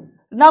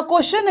 Now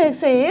question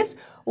says,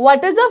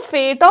 what is the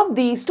fate of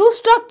these two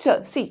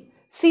structures? See,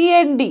 C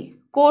and D,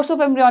 course of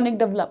embryonic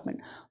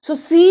development. So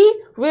C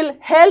will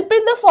help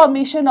in the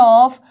formation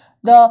of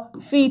the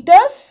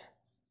fetus.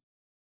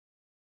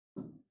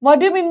 What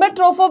do you mean by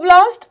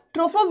trophoblast?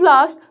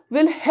 Trophoblast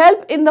will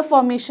help in the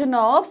formation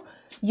of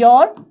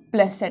your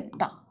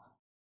placenta.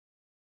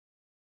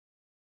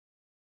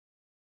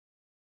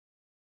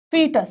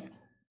 Fetus.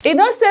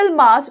 Inner cell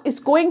mass is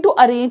going to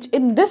arrange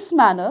in this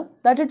manner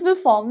that it will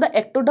form the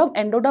ectoderm,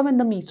 endoderm and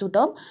the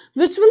mesoderm,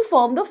 which will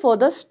form the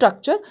further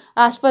structure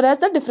as far as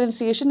the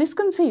differentiation is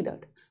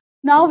considered.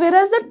 Now,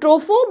 whereas the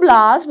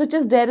trophoblast, which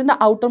is there in the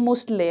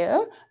outermost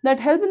layer,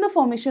 that help in the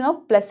formation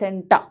of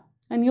placenta.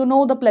 And you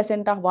know the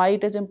placenta, why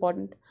it is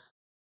important.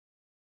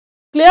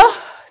 Clear?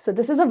 So,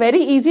 this is a very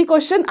easy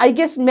question. I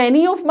guess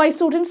many of my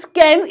students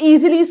can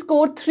easily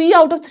score 3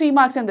 out of 3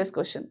 marks in this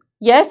question.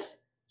 Yes?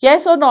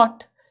 Yes or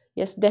not?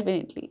 Yes,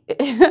 definitely.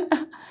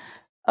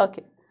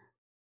 Okay.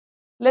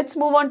 Let's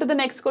move on to the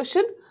next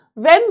question.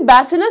 When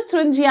Bacillus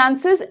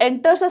thuringiensis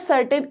enters a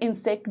certain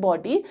insect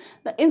body,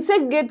 the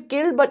insect gets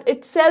killed but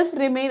itself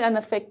remain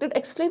unaffected.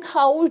 Explain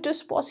how it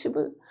is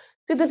possible.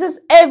 See, this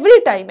is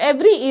every time,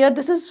 every year,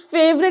 this is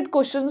favorite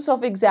questions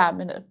of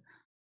examiner.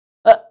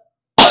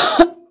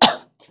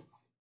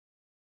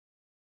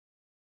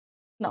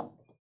 Now,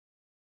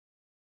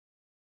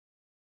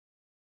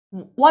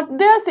 what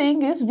they are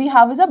saying is we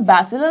have is a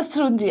Bacillus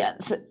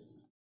thuringiensis.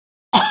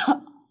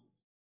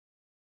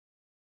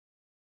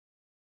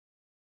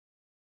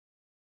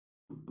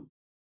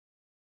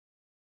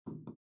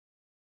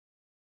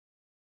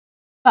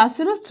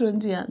 Bacillus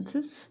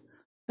thuringiensis.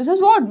 This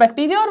is what?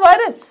 Bacteria or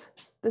virus?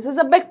 This is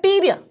a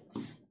bacteria.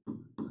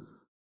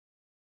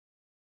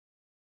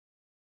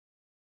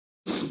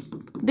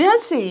 They are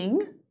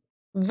saying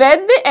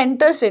when they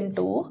enters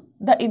into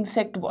the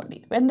insect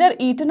body, when they are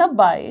eaten up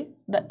by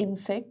the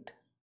insect,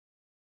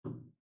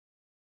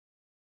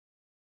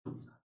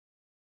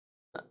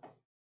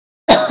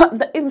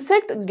 the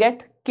insect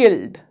get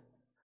killed.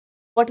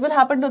 What will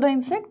happen to the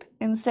insect?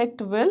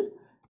 Insect will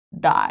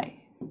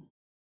die.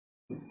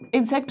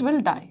 Insect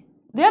will die.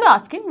 They are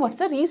asking what's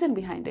the reason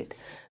behind it.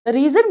 The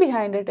reason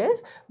behind it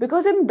is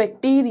because in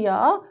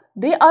bacteria,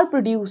 they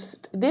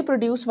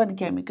produce one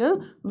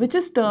chemical which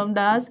is termed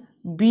as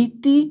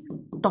Bt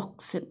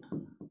toxin.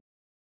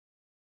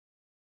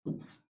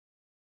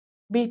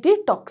 Bt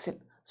toxin.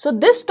 So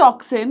this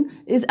toxin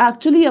is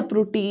actually a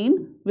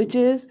protein which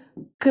is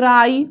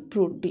cry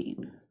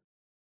protein.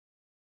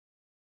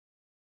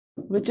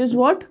 Which is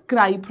what?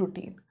 Cry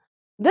protein.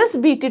 This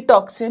Bt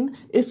toxin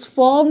is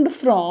formed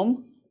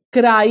from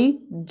cry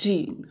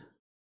gene.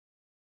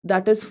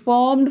 That is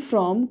formed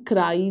from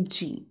cry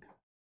gene.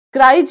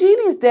 Cry gene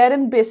is there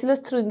in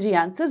Bacillus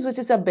thuringiensis, which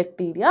is a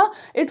bacteria.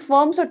 It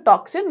forms a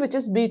toxin which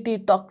is Bt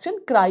toxin,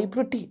 cry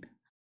protein.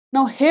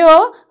 Now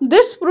here,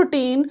 this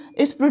protein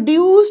is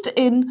produced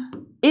in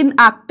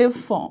inactive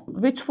form.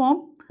 Which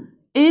form?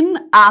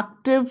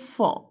 Inactive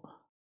form.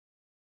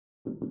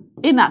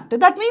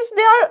 Inactive. That means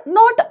they are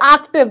not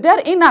active, they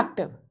are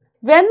inactive.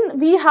 When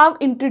we have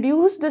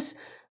introduced this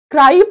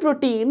cry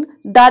protein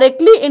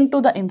directly into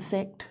the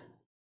insect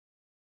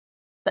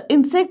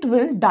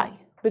will die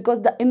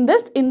because in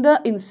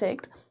the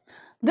insect,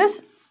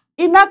 this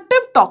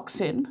inactive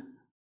toxin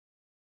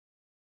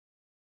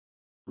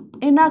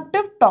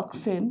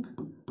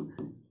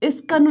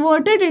is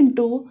converted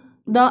into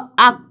the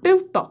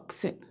active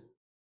toxin.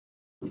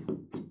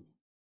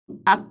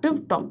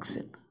 Active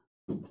toxin.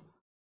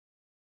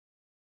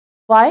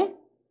 Why?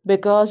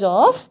 Because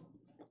of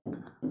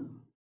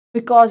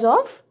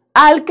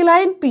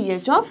alkaline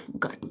pH of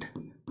gut.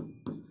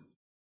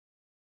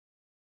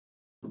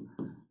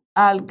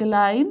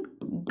 Alkaline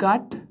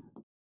gut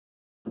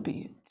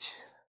pH.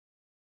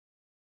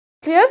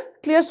 Clear?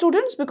 Clear,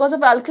 students? Because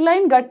of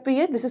alkaline gut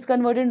pH, this is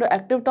converted into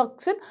active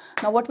toxin.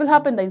 Now what will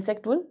happen? The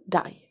insect will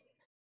die.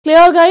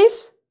 Clear,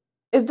 guys?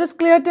 Is this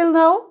clear till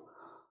now?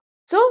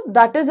 So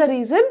that is the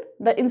reason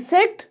the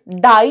insect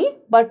die,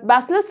 but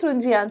Bacillus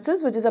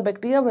thuringiensis, which is a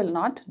bacteria, will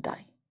not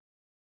die.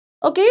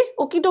 Okay,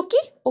 okie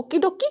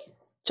dokie.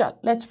 Chal,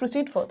 let's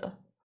proceed further.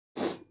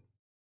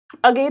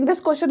 Again, this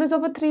question is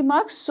over 3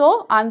 marks,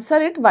 so answer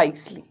it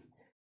wisely.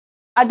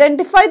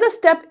 Identify the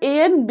step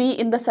A and B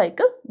in the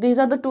cycle. These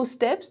are the two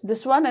steps,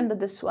 this one and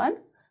this one.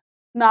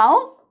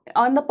 Now,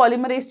 on the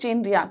polymerase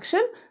chain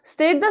reaction,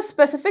 state the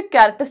specific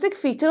characteristic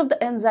feature of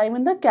the enzyme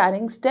in the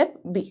carrying step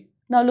B.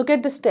 Now, look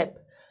at the step.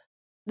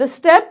 The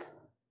step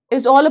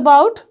is all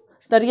about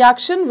the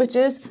reaction, which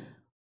is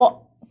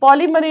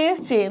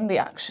polymerase chain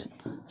reaction.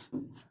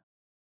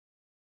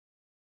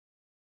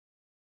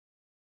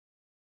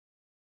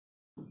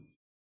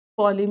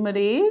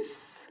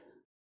 Polymerase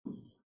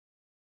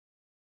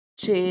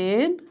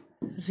chain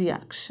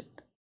reaction.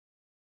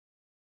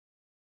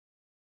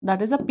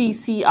 That is a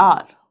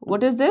PCR.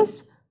 What is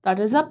this? That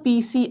is a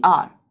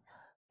PCR.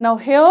 Now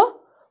here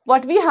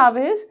what we have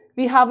is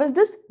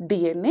this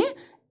DNA.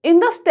 In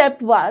the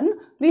step 1,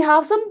 we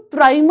have some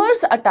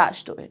primers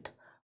attached to it.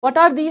 What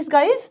are these,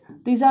 guys?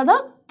 These are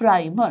the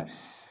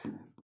primers.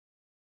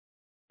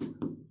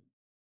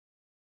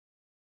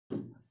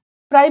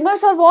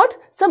 Primers are what?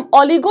 Some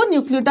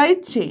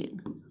oligonucleotide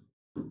chain.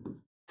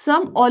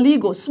 Some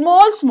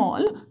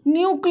small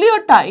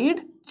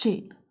nucleotide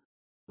chain.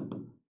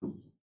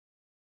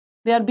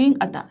 They are being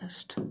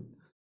attached.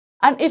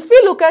 And if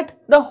we look at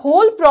the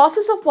whole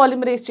process of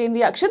polymerase chain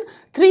reaction,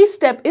 3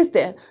 steps is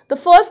there. The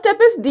first step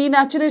is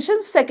denaturation,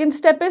 second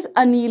step is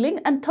annealing,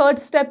 and third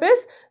step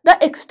is the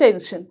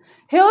extension.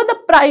 Here the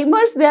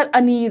primers, they are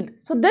annealed.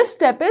 So this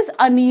step is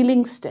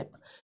annealing step.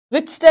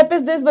 Which step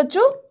is this,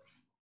 bachu?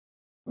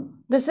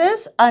 This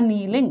is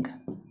annealing.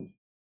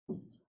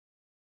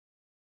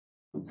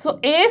 So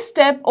A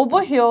step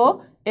over here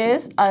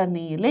is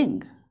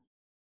annealing.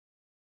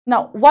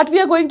 Now what we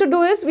are going to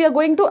do is we are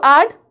going to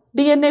add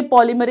DNA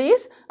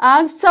polymerase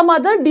and some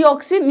other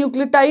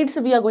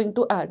deoxynucleotides we are going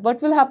to add.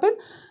 What will happen?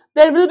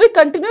 There will be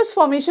continuous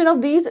formation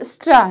of these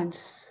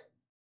strands.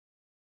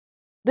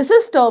 This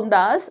is termed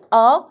as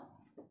a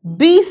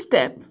B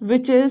step,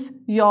 which is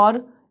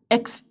your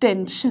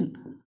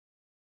extension.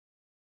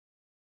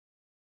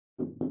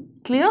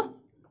 Clear?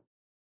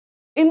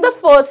 In the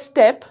first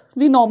step,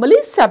 we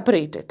normally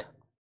separate it.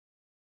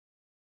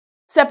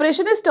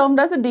 Separation is termed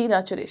as a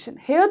denaturation.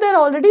 Here they are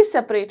already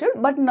separated,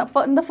 but in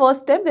the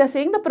first step, they are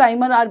saying the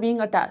primer are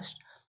being attached.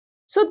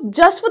 So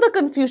just for the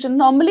confusion,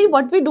 normally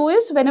what we do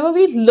is whenever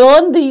we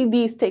learn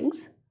these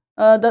things,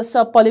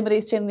 the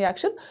polymerase chain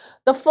reaction,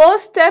 the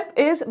first step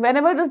is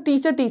whenever the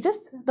teacher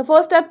teaches, the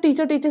first step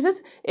teacher teaches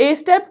is A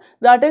step,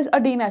 that is a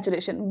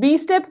denaturation. B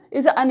step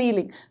is an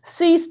annealing.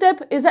 C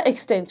step is an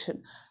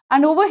extension.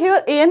 And over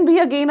here A and B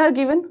again are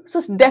given. So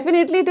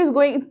definitely it is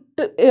going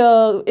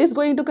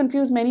to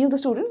confuse many of the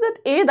students that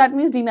A, that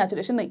means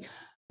denaturation. No.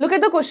 Look at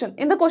the question.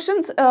 In the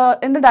questions,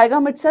 in the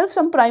diagram itself,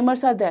 some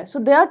primers are there. So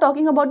they are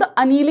talking about the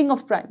annealing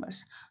of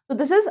primers. So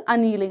this is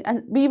annealing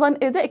and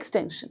B1 is the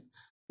extension.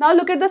 Now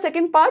look at the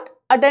second part.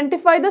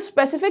 Identify the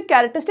specific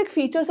characteristic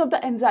features of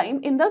the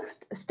enzyme in the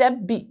step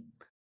B.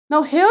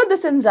 Now here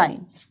this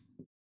enzyme,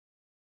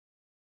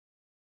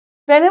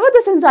 whenever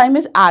this enzyme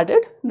is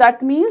added,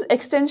 that means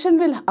extension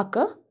will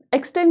occur.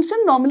 Extension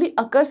normally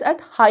occurs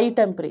at high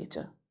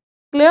temperature.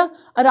 Clear?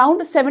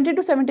 Around 70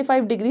 to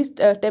 75 degrees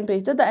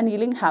temperature, the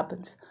annealing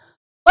happens.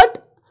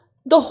 But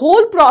the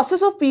whole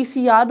process of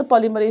PCR, the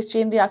polymerase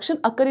chain reaction,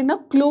 occur in a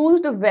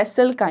closed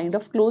vessel kind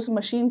of, closed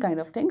machine kind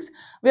of things,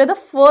 where the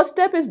first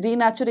step is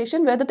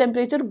denaturation, where the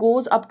temperature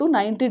goes up to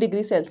 90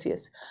 degrees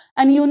Celsius.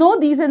 And you know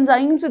these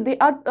enzymes,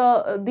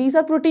 these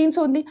are proteins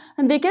only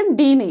and they can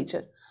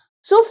denature.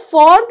 So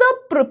for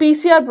the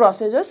PCR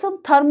procedure,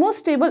 some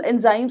thermostable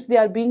enzymes, they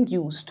are being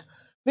used.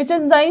 Which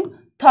enzyme?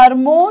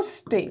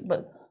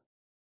 Thermostable.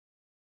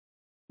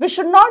 We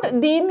should not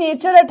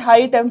denature at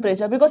high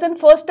temperature because in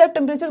first step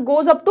temperature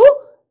goes up to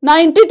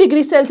 90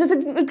 degrees Celsius.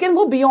 It can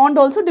go beyond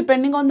also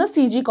depending on the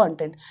Cg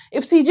content.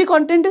 If Cg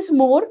content is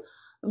more,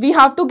 we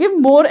have to give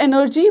more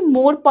energy,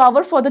 more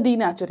power for the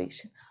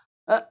denaturation.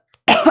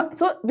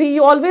 So we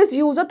always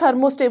use a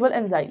thermostable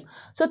enzyme.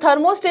 So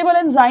thermostable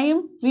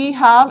enzyme we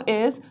have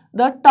is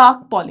the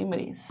TARC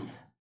polymerase.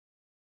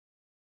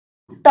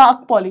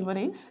 TARC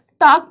polymerase.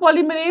 TARC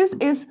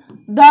polymerase is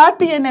the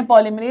DNA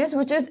polymerase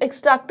which is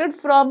extracted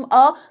from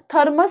a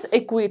Thermus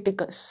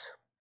aquaticus,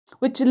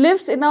 which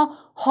lives in a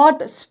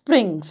hot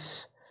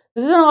springs.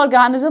 This is an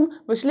organism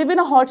which live in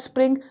a hot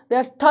spring. They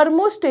are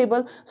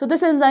thermostable. So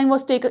this enzyme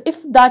was taken.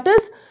 If that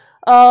is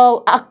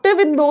active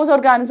in those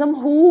organisms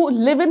who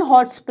live in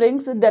hot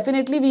springs,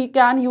 definitely we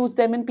can use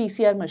them in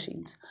PCR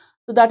machines.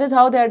 So that is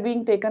how they are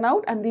being taken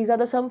out, and these are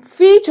the some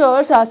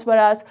features as far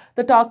as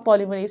the TARC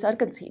polymerase are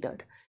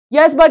considered.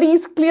 Yes,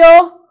 buddies,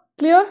 clear?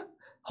 Clear?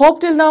 Hope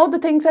till now the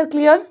things are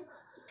clear.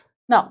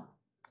 Now,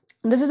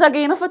 this is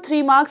again of a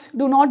 3 marks.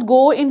 Do not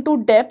go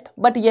into depth,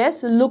 but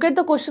yes, look at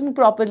the question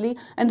properly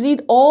and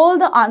read all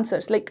the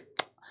answers. Like,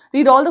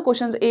 read all the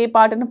questions, A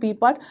part and a B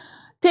part.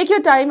 Take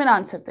your time and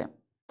answer them.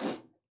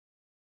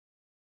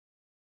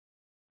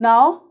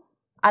 Now,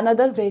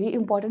 another very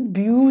important,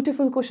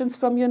 beautiful questions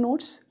from your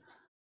notes.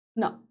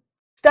 Now,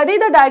 study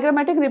the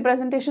diagrammatic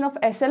representation of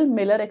SL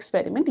Miller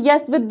experiment.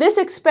 Yes, with this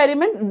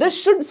experiment,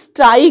 this should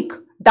strike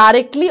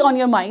directly on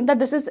your mind that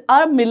this is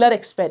a Miller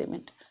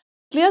experiment.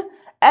 Clear?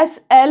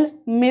 SL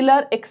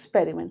Miller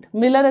experiment.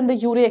 Miller and the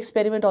Urey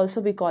experiment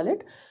also we call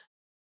it.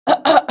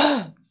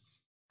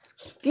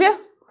 Clear?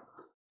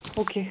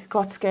 Okay,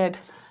 got scared.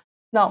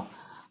 Now,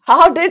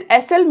 how did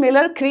SL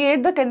Miller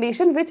create the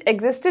condition which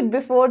existed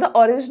before the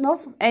origin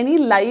of any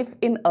life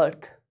in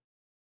Earth?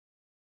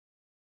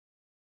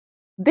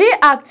 They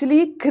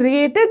actually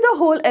created the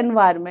whole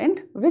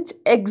environment which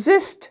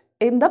exists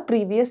in the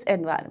previous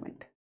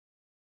environment.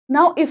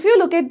 Now, if you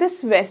look at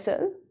this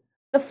vessel,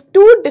 the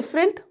two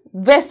different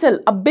vessel,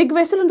 a big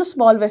vessel and the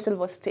small vessel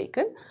was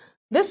taken.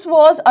 This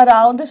was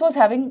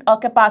having a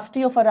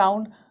capacity of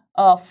around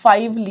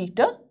 5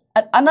 liter.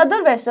 And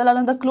another vessel,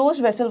 another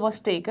closed vessel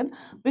was taken,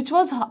 which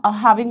was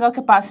having a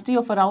capacity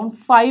of around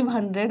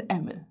 500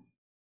 ml.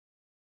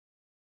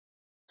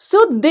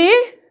 So they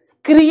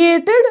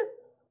created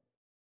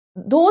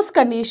those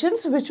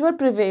conditions which were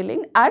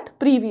prevailing at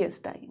previous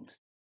times.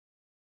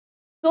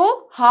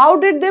 So how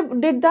did they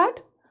did that?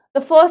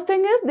 The first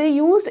thing is they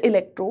used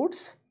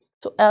electrodes.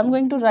 So I am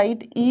going to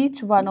write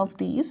each one of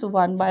these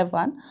one by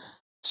one.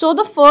 So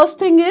the first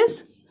thing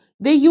is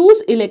they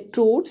use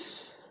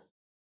electrodes.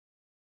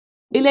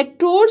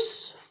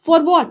 Electrodes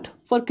for what?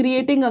 For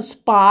creating a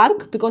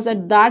spark, because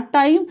at that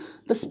time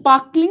the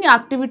sparkling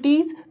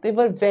activities, they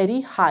were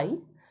very high.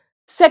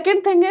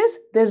 Second thing is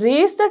they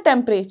raised the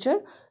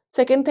temperature.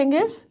 Second thing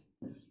is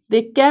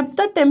they kept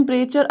the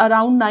temperature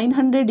around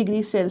 900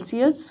 degrees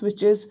Celsius,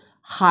 which is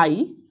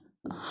high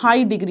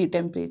degree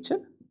temperature.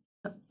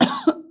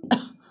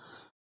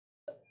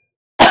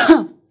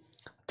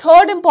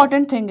 Third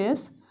important thing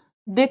is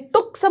they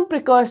took some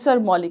precursor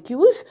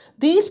molecules.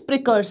 These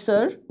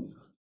precursor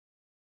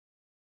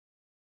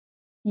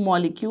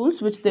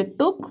molecules which they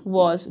took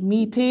was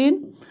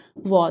methane,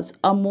 was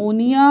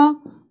ammonia,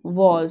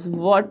 was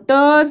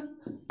water,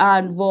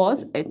 and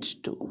was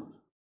H2.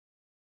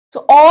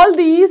 So all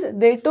these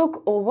they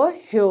took over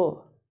here.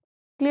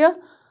 Clear?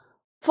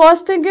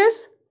 First thing,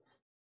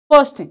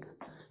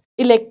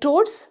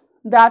 electrodes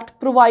that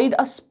provide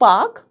a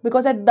spark,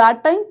 because at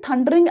that time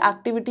thundering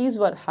activities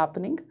were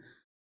happening.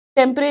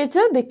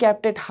 Temperature, they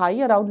kept it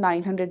high around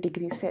 900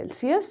 degrees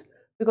Celsius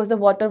because the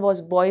water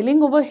was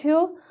boiling over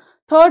here.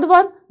 Third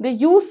one, they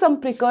used some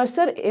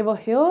precursor over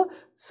here,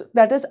 so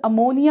that is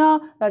ammonia,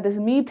 that is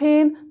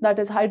methane, that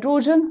is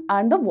hydrogen,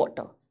 and the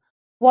water.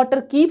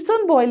 Water keeps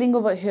on boiling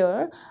over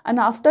here, and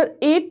after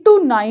 8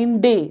 to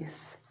 9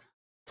 days,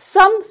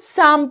 some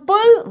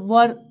sample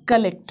were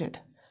collected.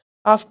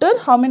 After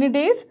how many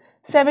days?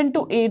 7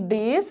 to 8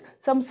 days,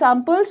 some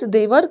samples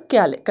they were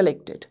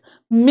collected.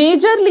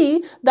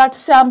 Majorly, that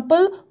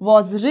sample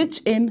was rich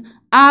in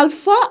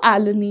alpha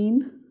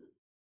alanine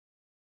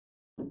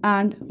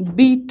and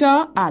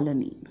beta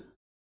alanine.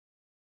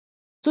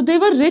 So they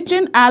were rich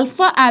in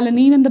alpha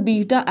alanine and the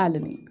beta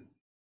alanine.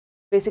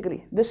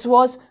 Basically,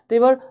 they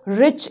were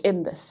rich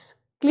in this.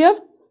 Clear?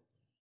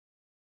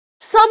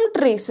 Some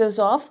traces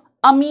of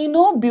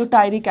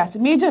aminobutyric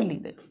acid,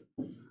 majorly then.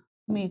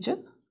 Major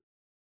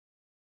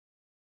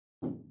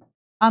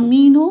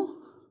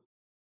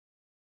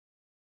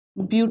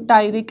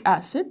aminobutyric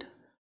acid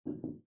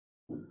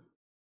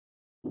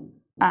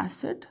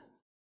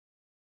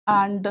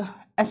and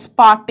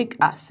aspartic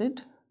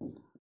acid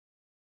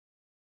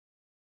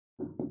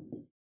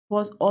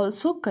was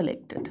also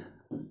collected.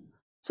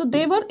 So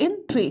they were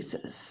in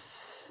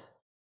traces.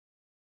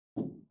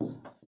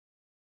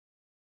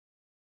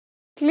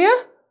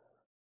 Clear?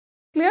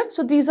 Clear?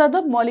 So these are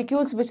the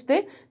molecules which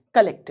they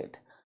collected.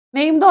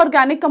 Name the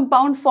organic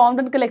compound formed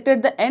and collected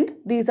at the end.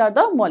 These are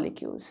the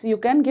molecules. You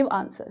can give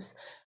answers.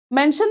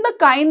 Mention the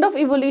kind of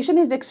evolution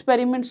his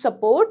experiments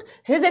support.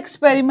 His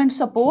experiments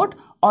support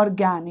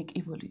organic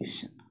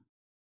evolution.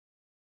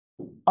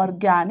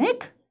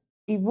 Organic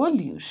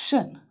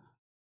evolution.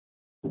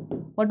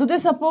 What do they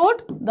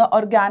support? The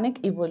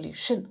organic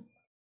evolution.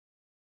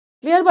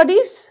 Clear,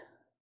 buddies?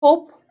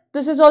 Hope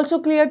this is also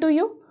clear to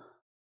you.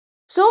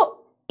 So,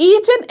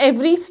 each and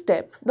every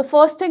step, the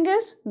first thing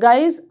is,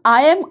 guys,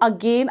 I am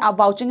again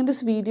vouching in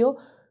this video,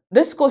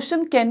 this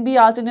question can be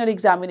asked in your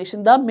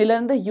examination, the Miller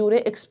and the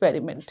Urey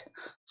experiment.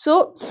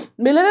 So,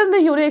 Miller and the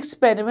Urey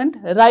experiment,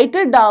 write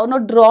it down or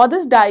draw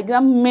this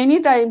diagram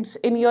many times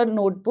in your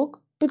notebook,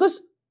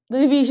 because The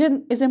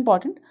revision is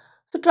important.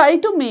 So try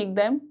to make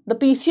them. The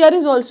PCR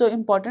is also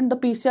important. The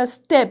PCR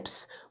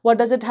steps. What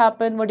does it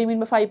happen? What do you mean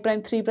by 5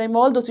 prime, 3 prime?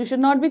 All those. You should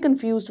not be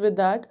confused with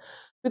that.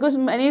 Because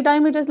many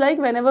time it is like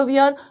whenever we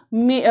are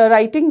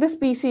writing this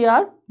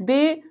PCR,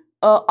 they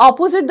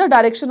opposite the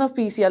direction of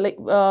PCR, like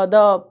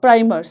the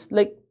primers.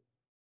 Like,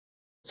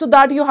 so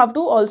that you have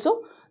to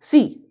also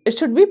see. It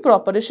should be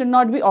proper. It should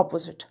not be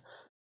opposite.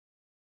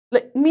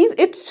 Like, means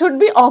it should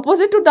be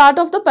opposite to that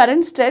of the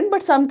parent's trend,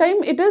 but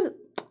sometimes it is,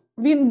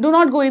 we do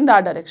not go in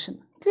that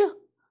direction. Clear?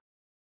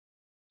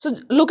 So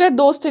look at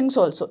those things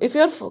also. If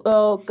you're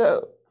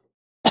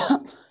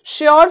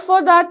sure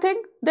for that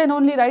thing, then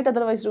only write,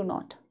 otherwise do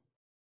not.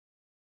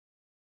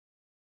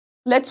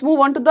 Let's move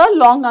on to the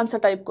long answer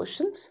type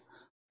questions.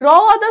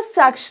 Draw the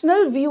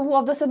sectional view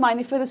of the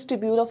seminiferous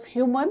tubule of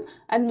human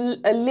and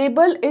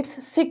label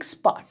its 6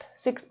 part.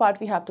 6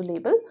 part we have to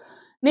label.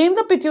 Name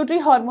the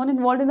pituitary hormone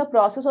involved in the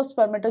process of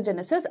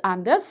spermatogenesis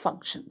and their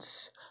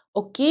functions.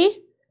 Okay,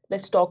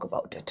 let's talk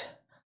about it.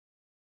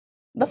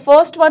 The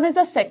first one is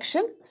a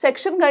section.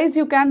 Section, guys,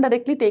 you can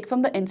directly take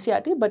from the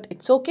NCERT, but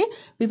it's okay.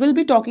 We will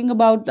be talking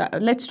about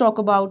that. Let's talk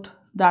about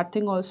that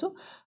thing also.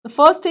 The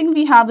first thing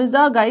we have is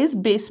a, guys,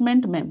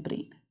 basement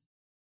membrane.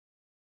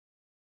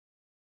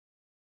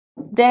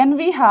 Then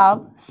we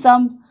have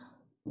some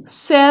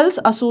cells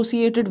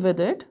associated with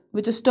it,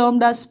 which is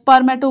termed as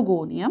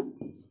spermatogonium.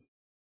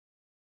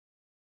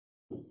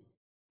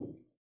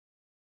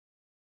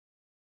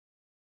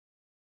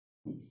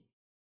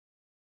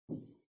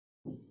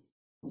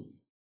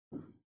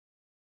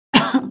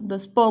 The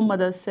sperm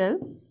mother cell.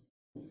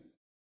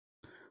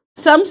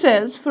 Some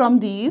cells from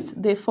these,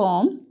 they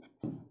form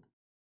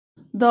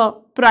the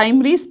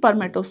primary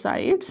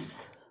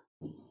spermatocytes.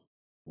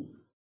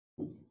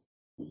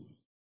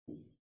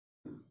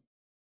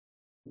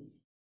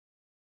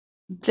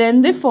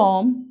 Then they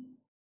form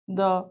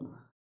the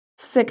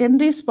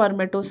secondary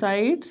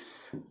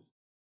spermatocytes,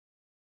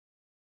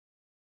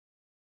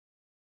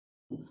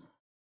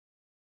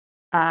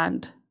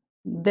 and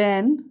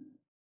then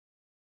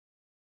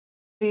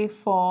they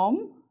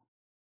form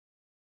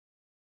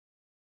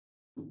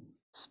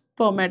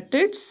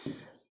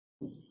spermatids,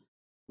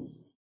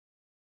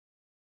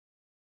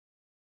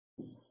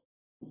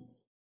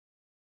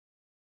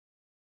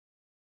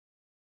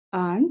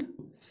 and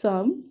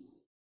some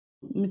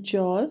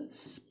mature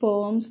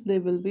sperms, they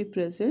will be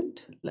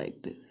present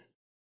like this.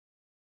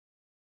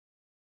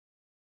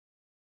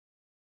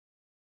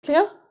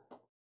 Clear?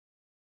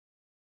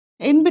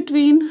 In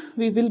between,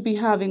 we will be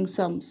having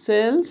some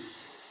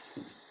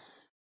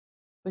cells,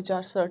 which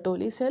are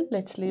Sertoli cell.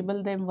 Let's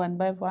label them one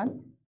by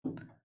one.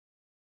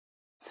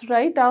 So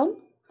write down,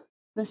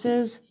 this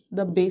is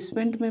the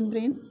basement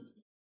membrane.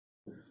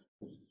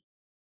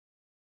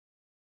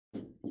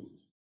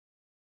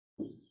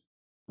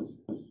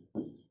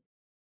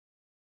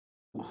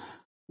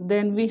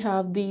 Then we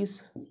have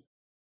these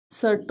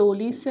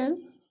Sertoli cell.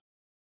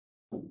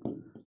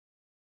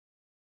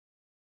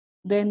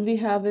 Then we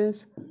have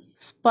is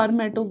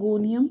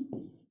spermatogonium.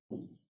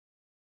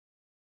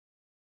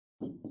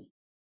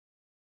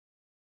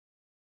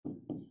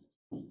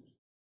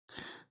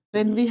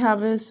 Then we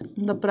have is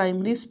the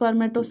primary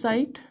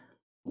spermatocyte.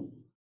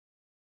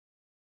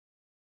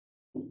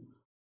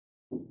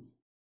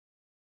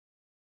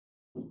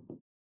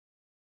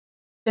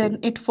 Then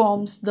it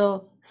forms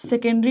the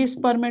secondary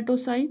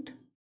spermatocyte.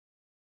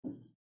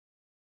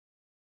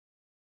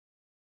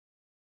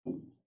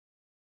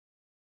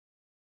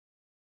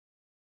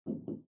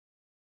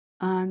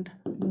 And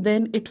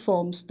then it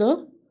forms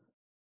the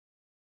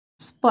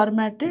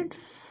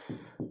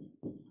spermatids.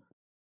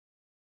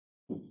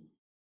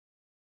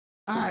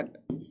 And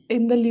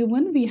in the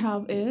lumen we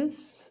have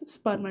is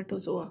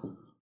spermatozoa.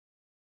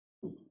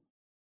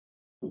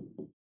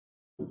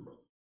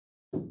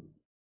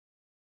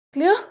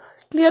 Clear?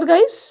 Clear,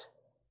 guys?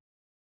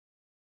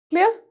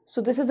 Clear? So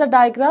this is a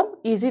diagram,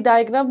 easy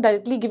diagram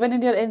directly given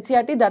in your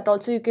NCERT, that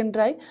also you can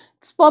try.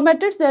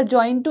 Spermatids, they are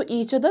joined to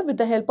each other with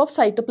the help of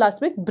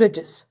cytoplasmic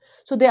bridges.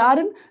 So they are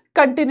in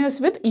continuous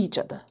with each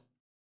other.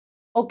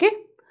 Okay?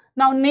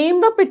 Now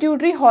name the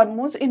pituitary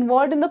hormones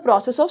involved in the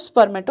process of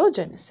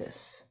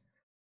spermatogenesis.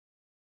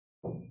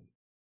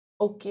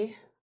 Okay,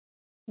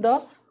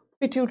 the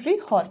pituitary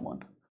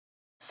hormone.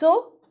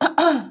 So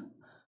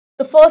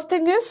the first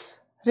thing is,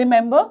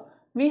 remember,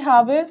 we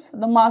have is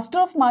the master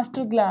of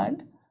master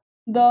gland,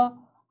 the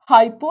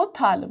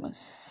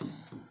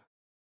hypothalamus.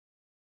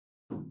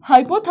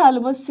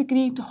 Hypothalamus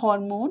secrete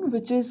hormone,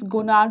 which is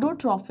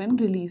gonadotrophin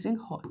releasing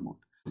hormone.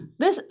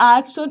 This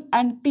acts on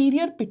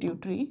anterior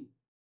pituitary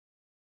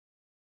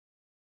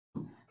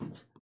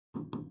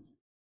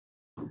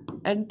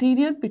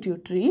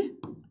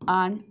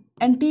and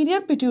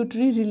anterior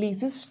pituitary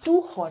releases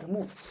 2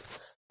 hormones.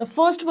 The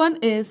first one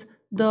is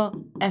the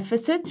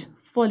FSH,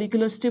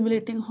 follicular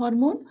stimulating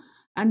hormone,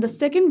 and the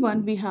second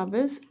one we have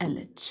is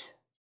LH.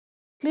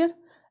 Clear?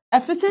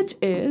 FSH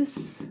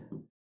is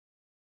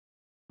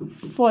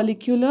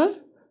follicular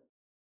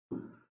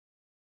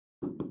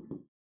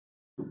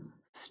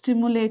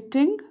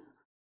stimulating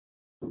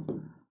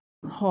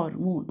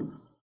hormone.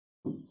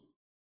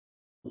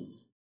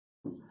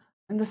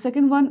 And the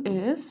second one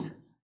is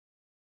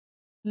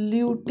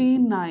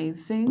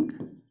luteinizing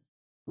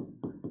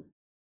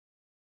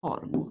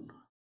hormone.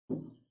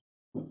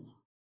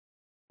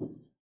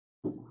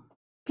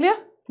 Clear?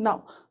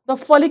 Now, the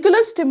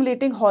follicular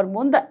stimulating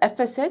hormone, the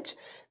FSH,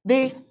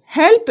 they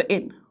help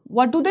in,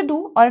 what do they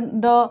do?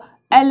 On the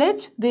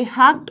LH, they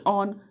act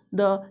on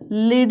the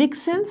Leydig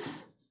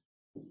cells.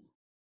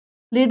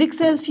 Leydig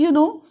cells, you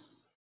know,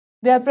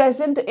 they are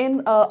present in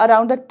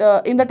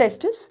in the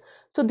testis.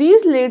 So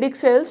these Leydig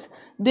cells,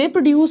 they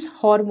produce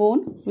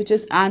hormone which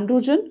is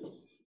androgen,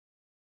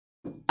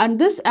 and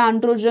this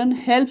androgen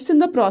helps in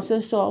the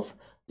process of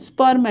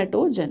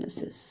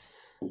spermatogenesis.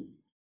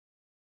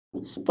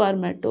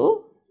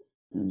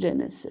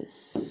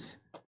 Spermatogenesis.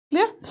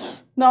 Clear?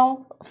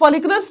 Now,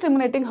 follicular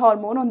stimulating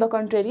hormone, on the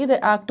contrary, they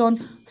act on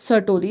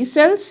Sertoli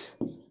cells.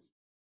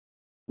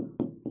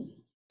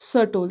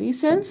 Sertoli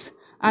cells,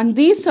 and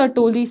these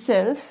Sertoli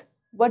cells,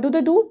 what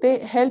do? They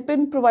help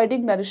in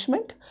providing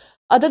nourishment.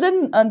 Other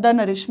than the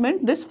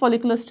nourishment, this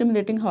follicular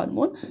stimulating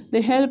hormone,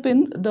 they help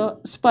in the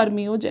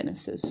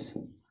spermiogenesis.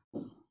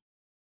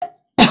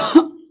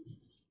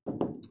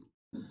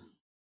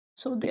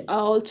 So they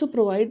also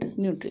provide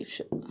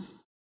nutrition.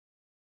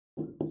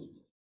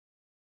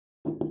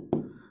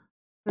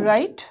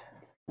 Right?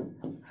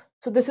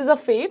 So this is a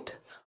fate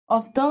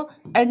of the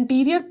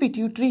anterior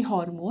pituitary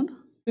hormone,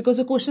 because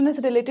the question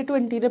is related to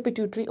anterior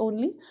pituitary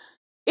only.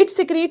 It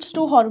secretes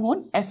two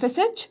hormones,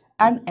 FSH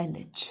and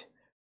LH.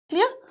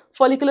 Clear?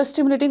 Follicular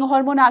stimulating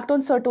hormone act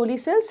on Sertoli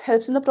cells,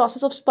 helps in the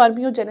process of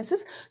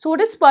spermiogenesis. So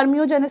what is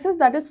spermiogenesis?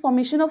 That is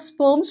formation of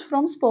sperms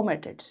from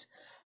spermatids.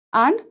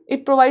 And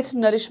it provides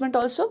nourishment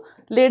also.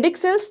 Leydig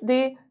cells,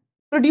 they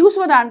produce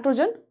one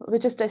androgen,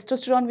 which is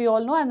testosterone, we all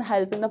know, and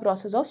help in the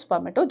process of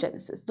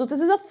spermatogenesis. So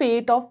this is a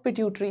fate of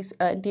pituitary,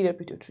 anterior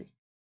pituitary.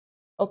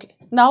 Okay,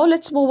 now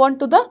let's move on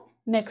to the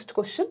next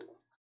question.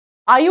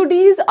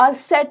 IUDs are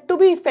said to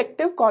be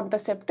effective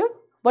contraceptive.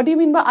 What do you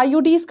mean by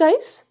IUDs,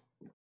 guys?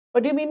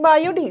 What do you mean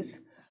by IUDs?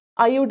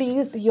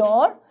 IUDs,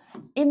 your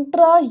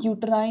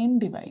intrauterine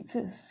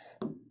devices.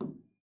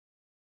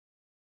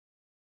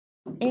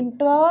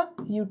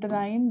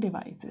 Intrauterine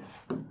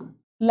devices.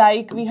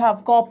 Like we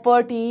have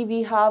copper T,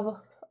 we have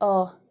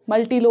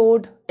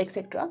multi-load,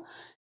 etc.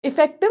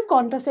 Effective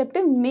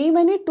contraceptive, name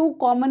any two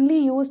commonly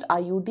used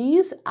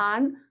IUDs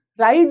and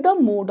write the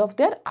mode of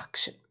their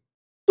action.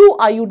 Two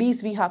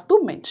IUDs we have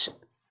to mention.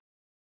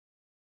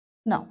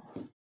 Now,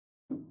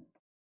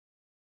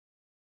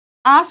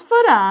 as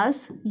far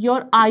as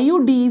your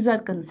IUDs are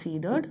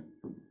considered,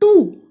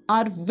 two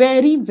are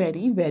very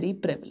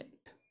prevalent.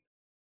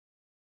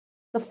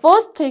 The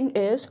first thing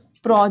is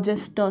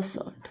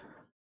progesterone.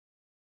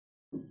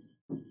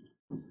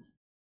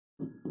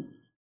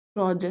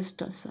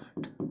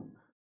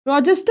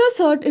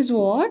 Progesterone is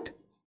what?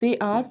 They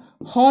are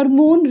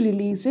hormone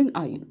releasing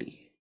IUD.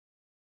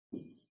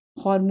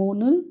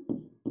 Hormonal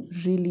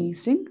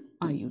releasing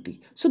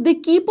IUD. So they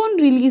keep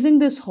on releasing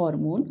this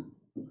hormone.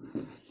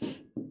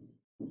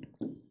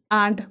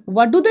 And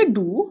what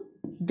do?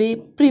 They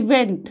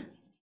prevent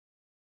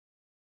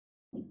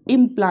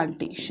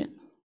implantation.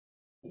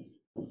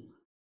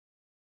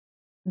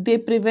 They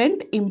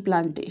prevent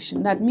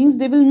implantation. That means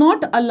they will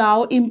not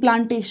allow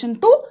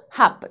implantation to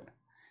happen.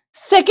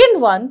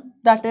 Second one,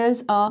 that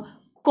is a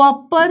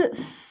copper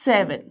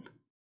 7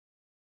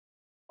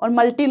 or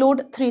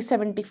multi-load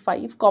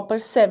 375. Copper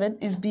 7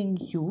 is being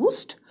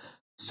used.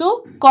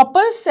 So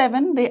copper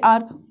 7, they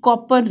are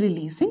copper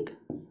releasing.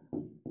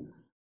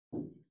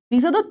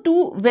 These are the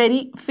two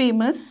very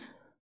famous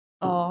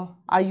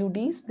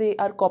IUDs. They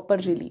are copper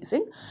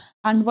releasing.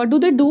 And what do?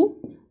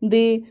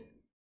 They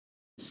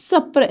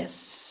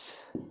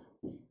suppress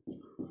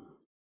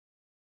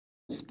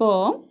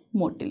sperm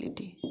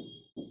motility.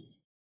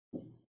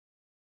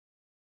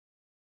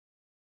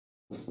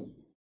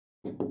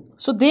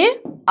 So they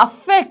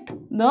affect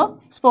the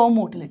sperm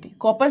motility.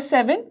 Copper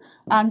 7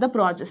 and the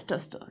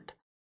progesterone.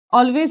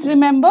 Always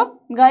remember,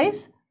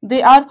 guys,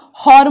 they are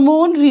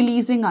hormone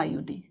releasing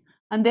IUD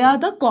and they are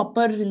the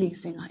copper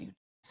releasing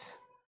IUDs.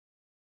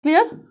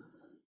 Clear?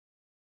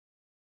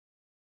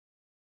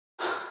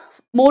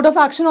 Mode of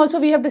action also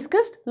we have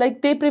discussed,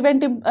 like they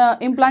prevent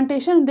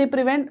implantation, they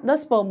prevent the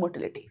sperm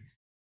motility.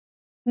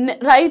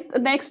 Right,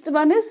 next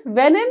one is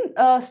when in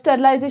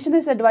sterilization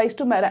is advised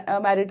to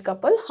married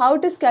couple, how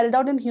it is carried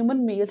out in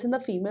human males and the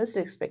females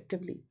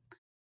respectively.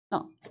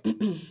 Now,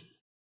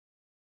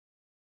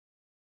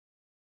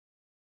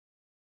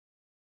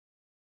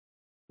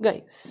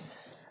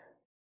 guys,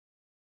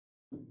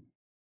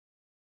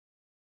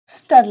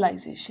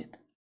 sterilization.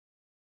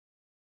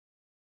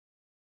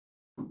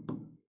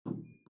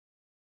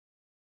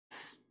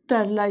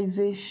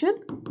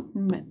 Sterilization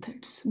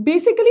methods.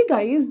 Basically,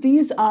 guys,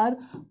 these are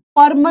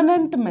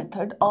permanent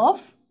method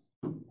of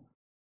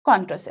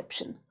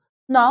contraception.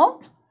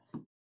 Now,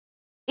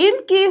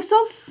 in case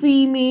of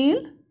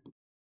female,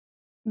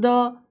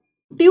 the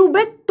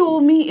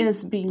tubectomy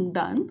is being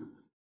done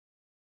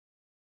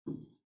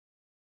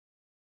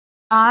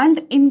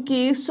And in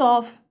case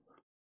of,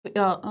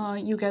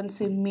 you can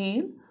say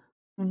male,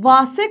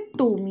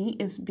 vasectomy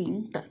is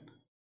being done.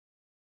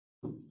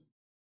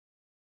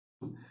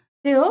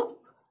 Here,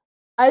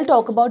 I'll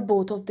talk about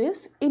both of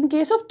this. In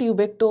case of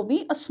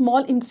tubectomy, a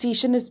small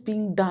incision is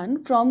being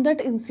done. From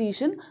that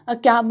incision, a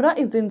camera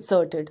is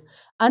inserted,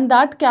 and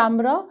that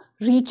camera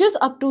reaches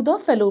up to the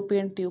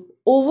fallopian tube.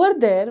 Over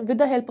there, with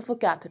the help of a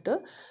catheter,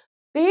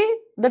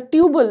 the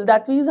tubal,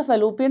 that means the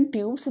fallopian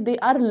tubes, they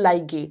are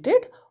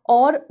ligated,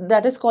 or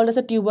that is called as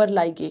a tuber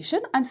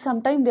ligation, and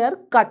sometimes they are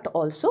cut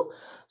also,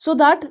 so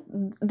that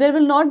there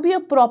will not be a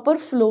proper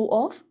flow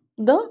of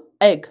the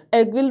egg.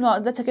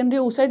 The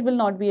secondary oocyte will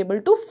not be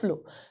able to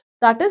flow.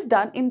 That is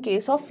done in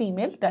case of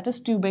female, that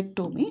is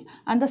tubectomy.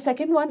 And the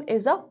second one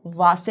is a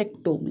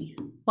vasectomy.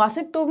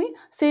 Vasectomy,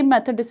 same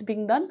method is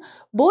being done.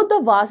 Both the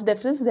vas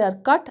deferens, they are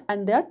cut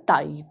and they are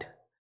tied.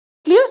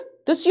 Clear?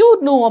 This you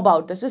know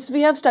about this. This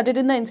we have studied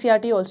in the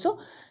NCERT also.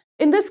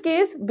 In this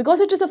case, because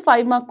it is a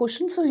 5-mark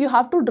question, so you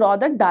have to draw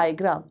the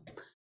diagram.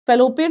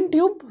 Fallopian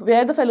tube,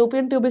 where the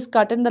fallopian tube is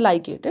cut and the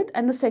ligated,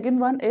 and the second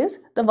one is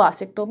the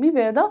vasectomy,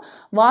 where the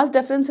vas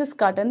deferens is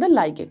cut and the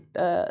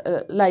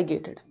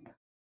ligated.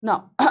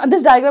 Now,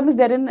 this diagram is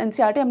there in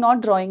NCERT. I am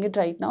not drawing it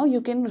right now.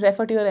 You can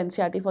refer to your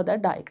NCERT for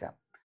that diagram.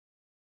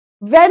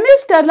 When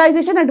is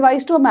sterilization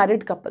advised to a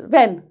married couple?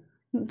 When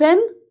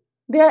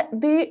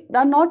they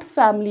are not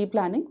family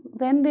planning,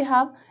 when they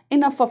have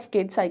enough of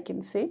kids, I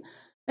can say,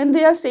 and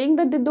they are saying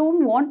that they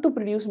don't want to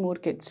produce more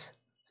kids.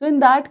 So in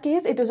that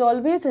case, it is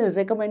always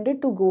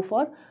recommended to go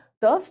for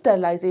the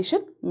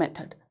sterilization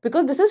method,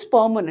 because this is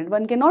permanent.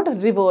 One cannot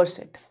reverse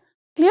it.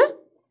 Clear?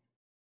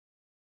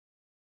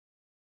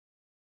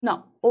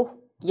 Now, oh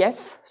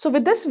yes, so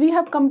with this we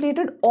have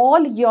completed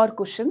all your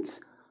questions.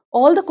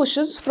 All the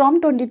questions from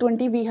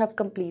 2020 we have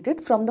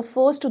completed from the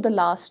first to the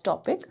last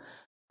topic.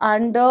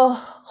 And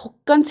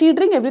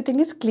considering everything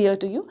is clear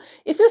to you,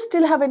 if you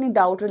still have any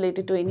doubt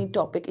related to any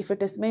topic, if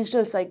it is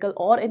menstrual cycle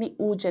or any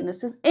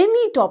oogenesis,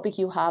 any topic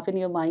you have in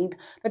your mind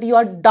that you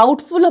are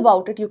doubtful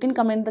about it, you can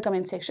comment in the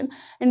comment section,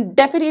 and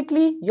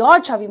definitely your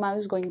Chavi ma'am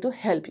is going to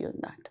help you in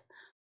that.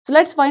 So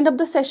let's wind up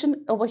the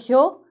session over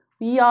here.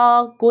 We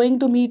are going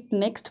to meet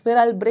next, where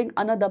I'll bring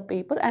another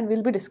paper and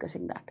we'll be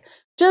discussing that.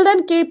 Till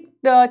then,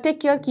 take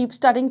care, keep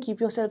studying, keep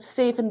yourself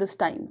safe in this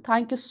time.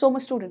 Thank you so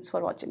much, students,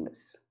 for watching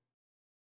this.